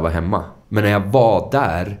när jag var hemma. Men när jag var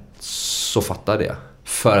där så fattade jag.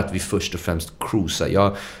 För att vi först och främst cruisade.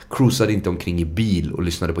 Jag cruisade inte omkring i bil och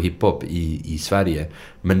lyssnade på hiphop i Sverige.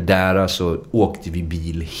 Men där alltså åkte vi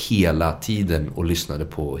bil hela tiden och lyssnade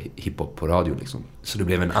på hiphop på radio liksom. Så det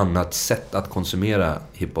blev en annat sätt att konsumera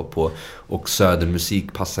hiphop på. Och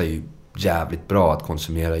södernmusik passar ju jävligt bra att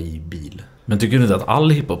konsumera i bil. Men tycker du inte att all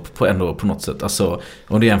hiphop på något sätt, alltså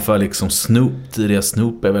om du jämför liksom Snoop, tidigare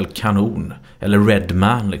Snoop är väl kanon, eller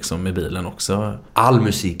Redman liksom i bilen också? All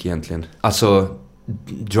musik egentligen, alltså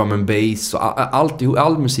drum and bass och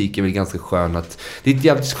all musik är väl ganska skön att det är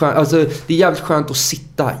jävligt skönt att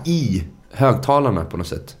sitta i högtalarna på något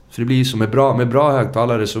sätt. För det blir ju så med bra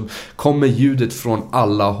högtalare så kommer ljudet från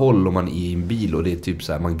alla håll om man är i en bil, och det är typ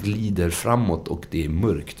så här, man glider framåt och det är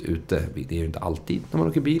mörkt ute. Det är ju inte alltid när man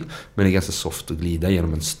åker bil, men det är ganska soft att glida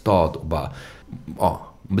genom en stad och bara, ja.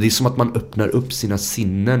 Det är som att man öppnar upp sina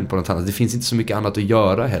sinnen på något annat. Det finns inte så mycket annat att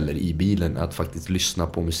göra heller i bilen att faktiskt lyssna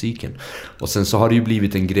på musiken. Och sen så har det ju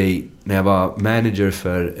blivit en grej. När jag var manager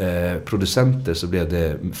för producenter så blev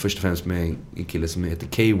det först och främst med en kille som heter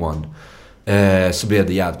K1. Så blev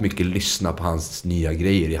det jävligt mycket lyssna på hans nya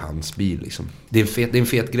grejer i hans bil liksom. Det är en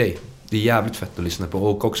fet grej. Det är jävligt fett att lyssna på.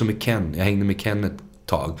 Och också med Ken. Jag hängde med Ken ett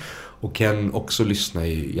tag. Och Ken också lyssnade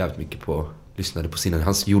jävligt mycket på sina.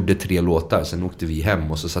 Han gjorde 3 låtar. Sen åkte vi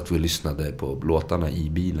hem och så satt vi och lyssnade på låtarna i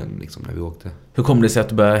bilen liksom, när vi åkte. Hur kom det sig att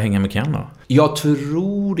du började hänga med Ken då? Jag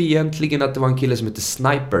tror egentligen att det var en kille som heter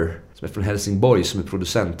Sniper, som är från Helsingborg, som är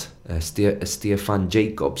producent. Stefan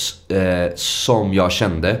Jacobs, som jag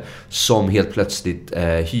kände, som helt plötsligt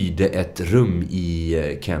hyrde ett rum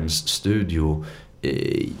i Kens studio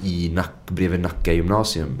bredvid Nacka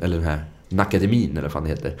gymnasium, eller den här Nackademin eller vad fan det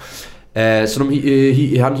heter. Så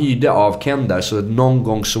han hyrde av Ken där. Så någon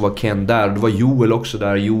gång så var Ken där. Och det var Joel också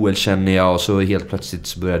där. Joel känner jag. Och så helt plötsligt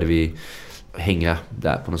så började vi hänga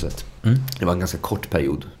där på något sätt. Det var en ganska kort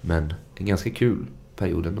period, men en ganska kul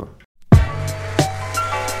period ändå.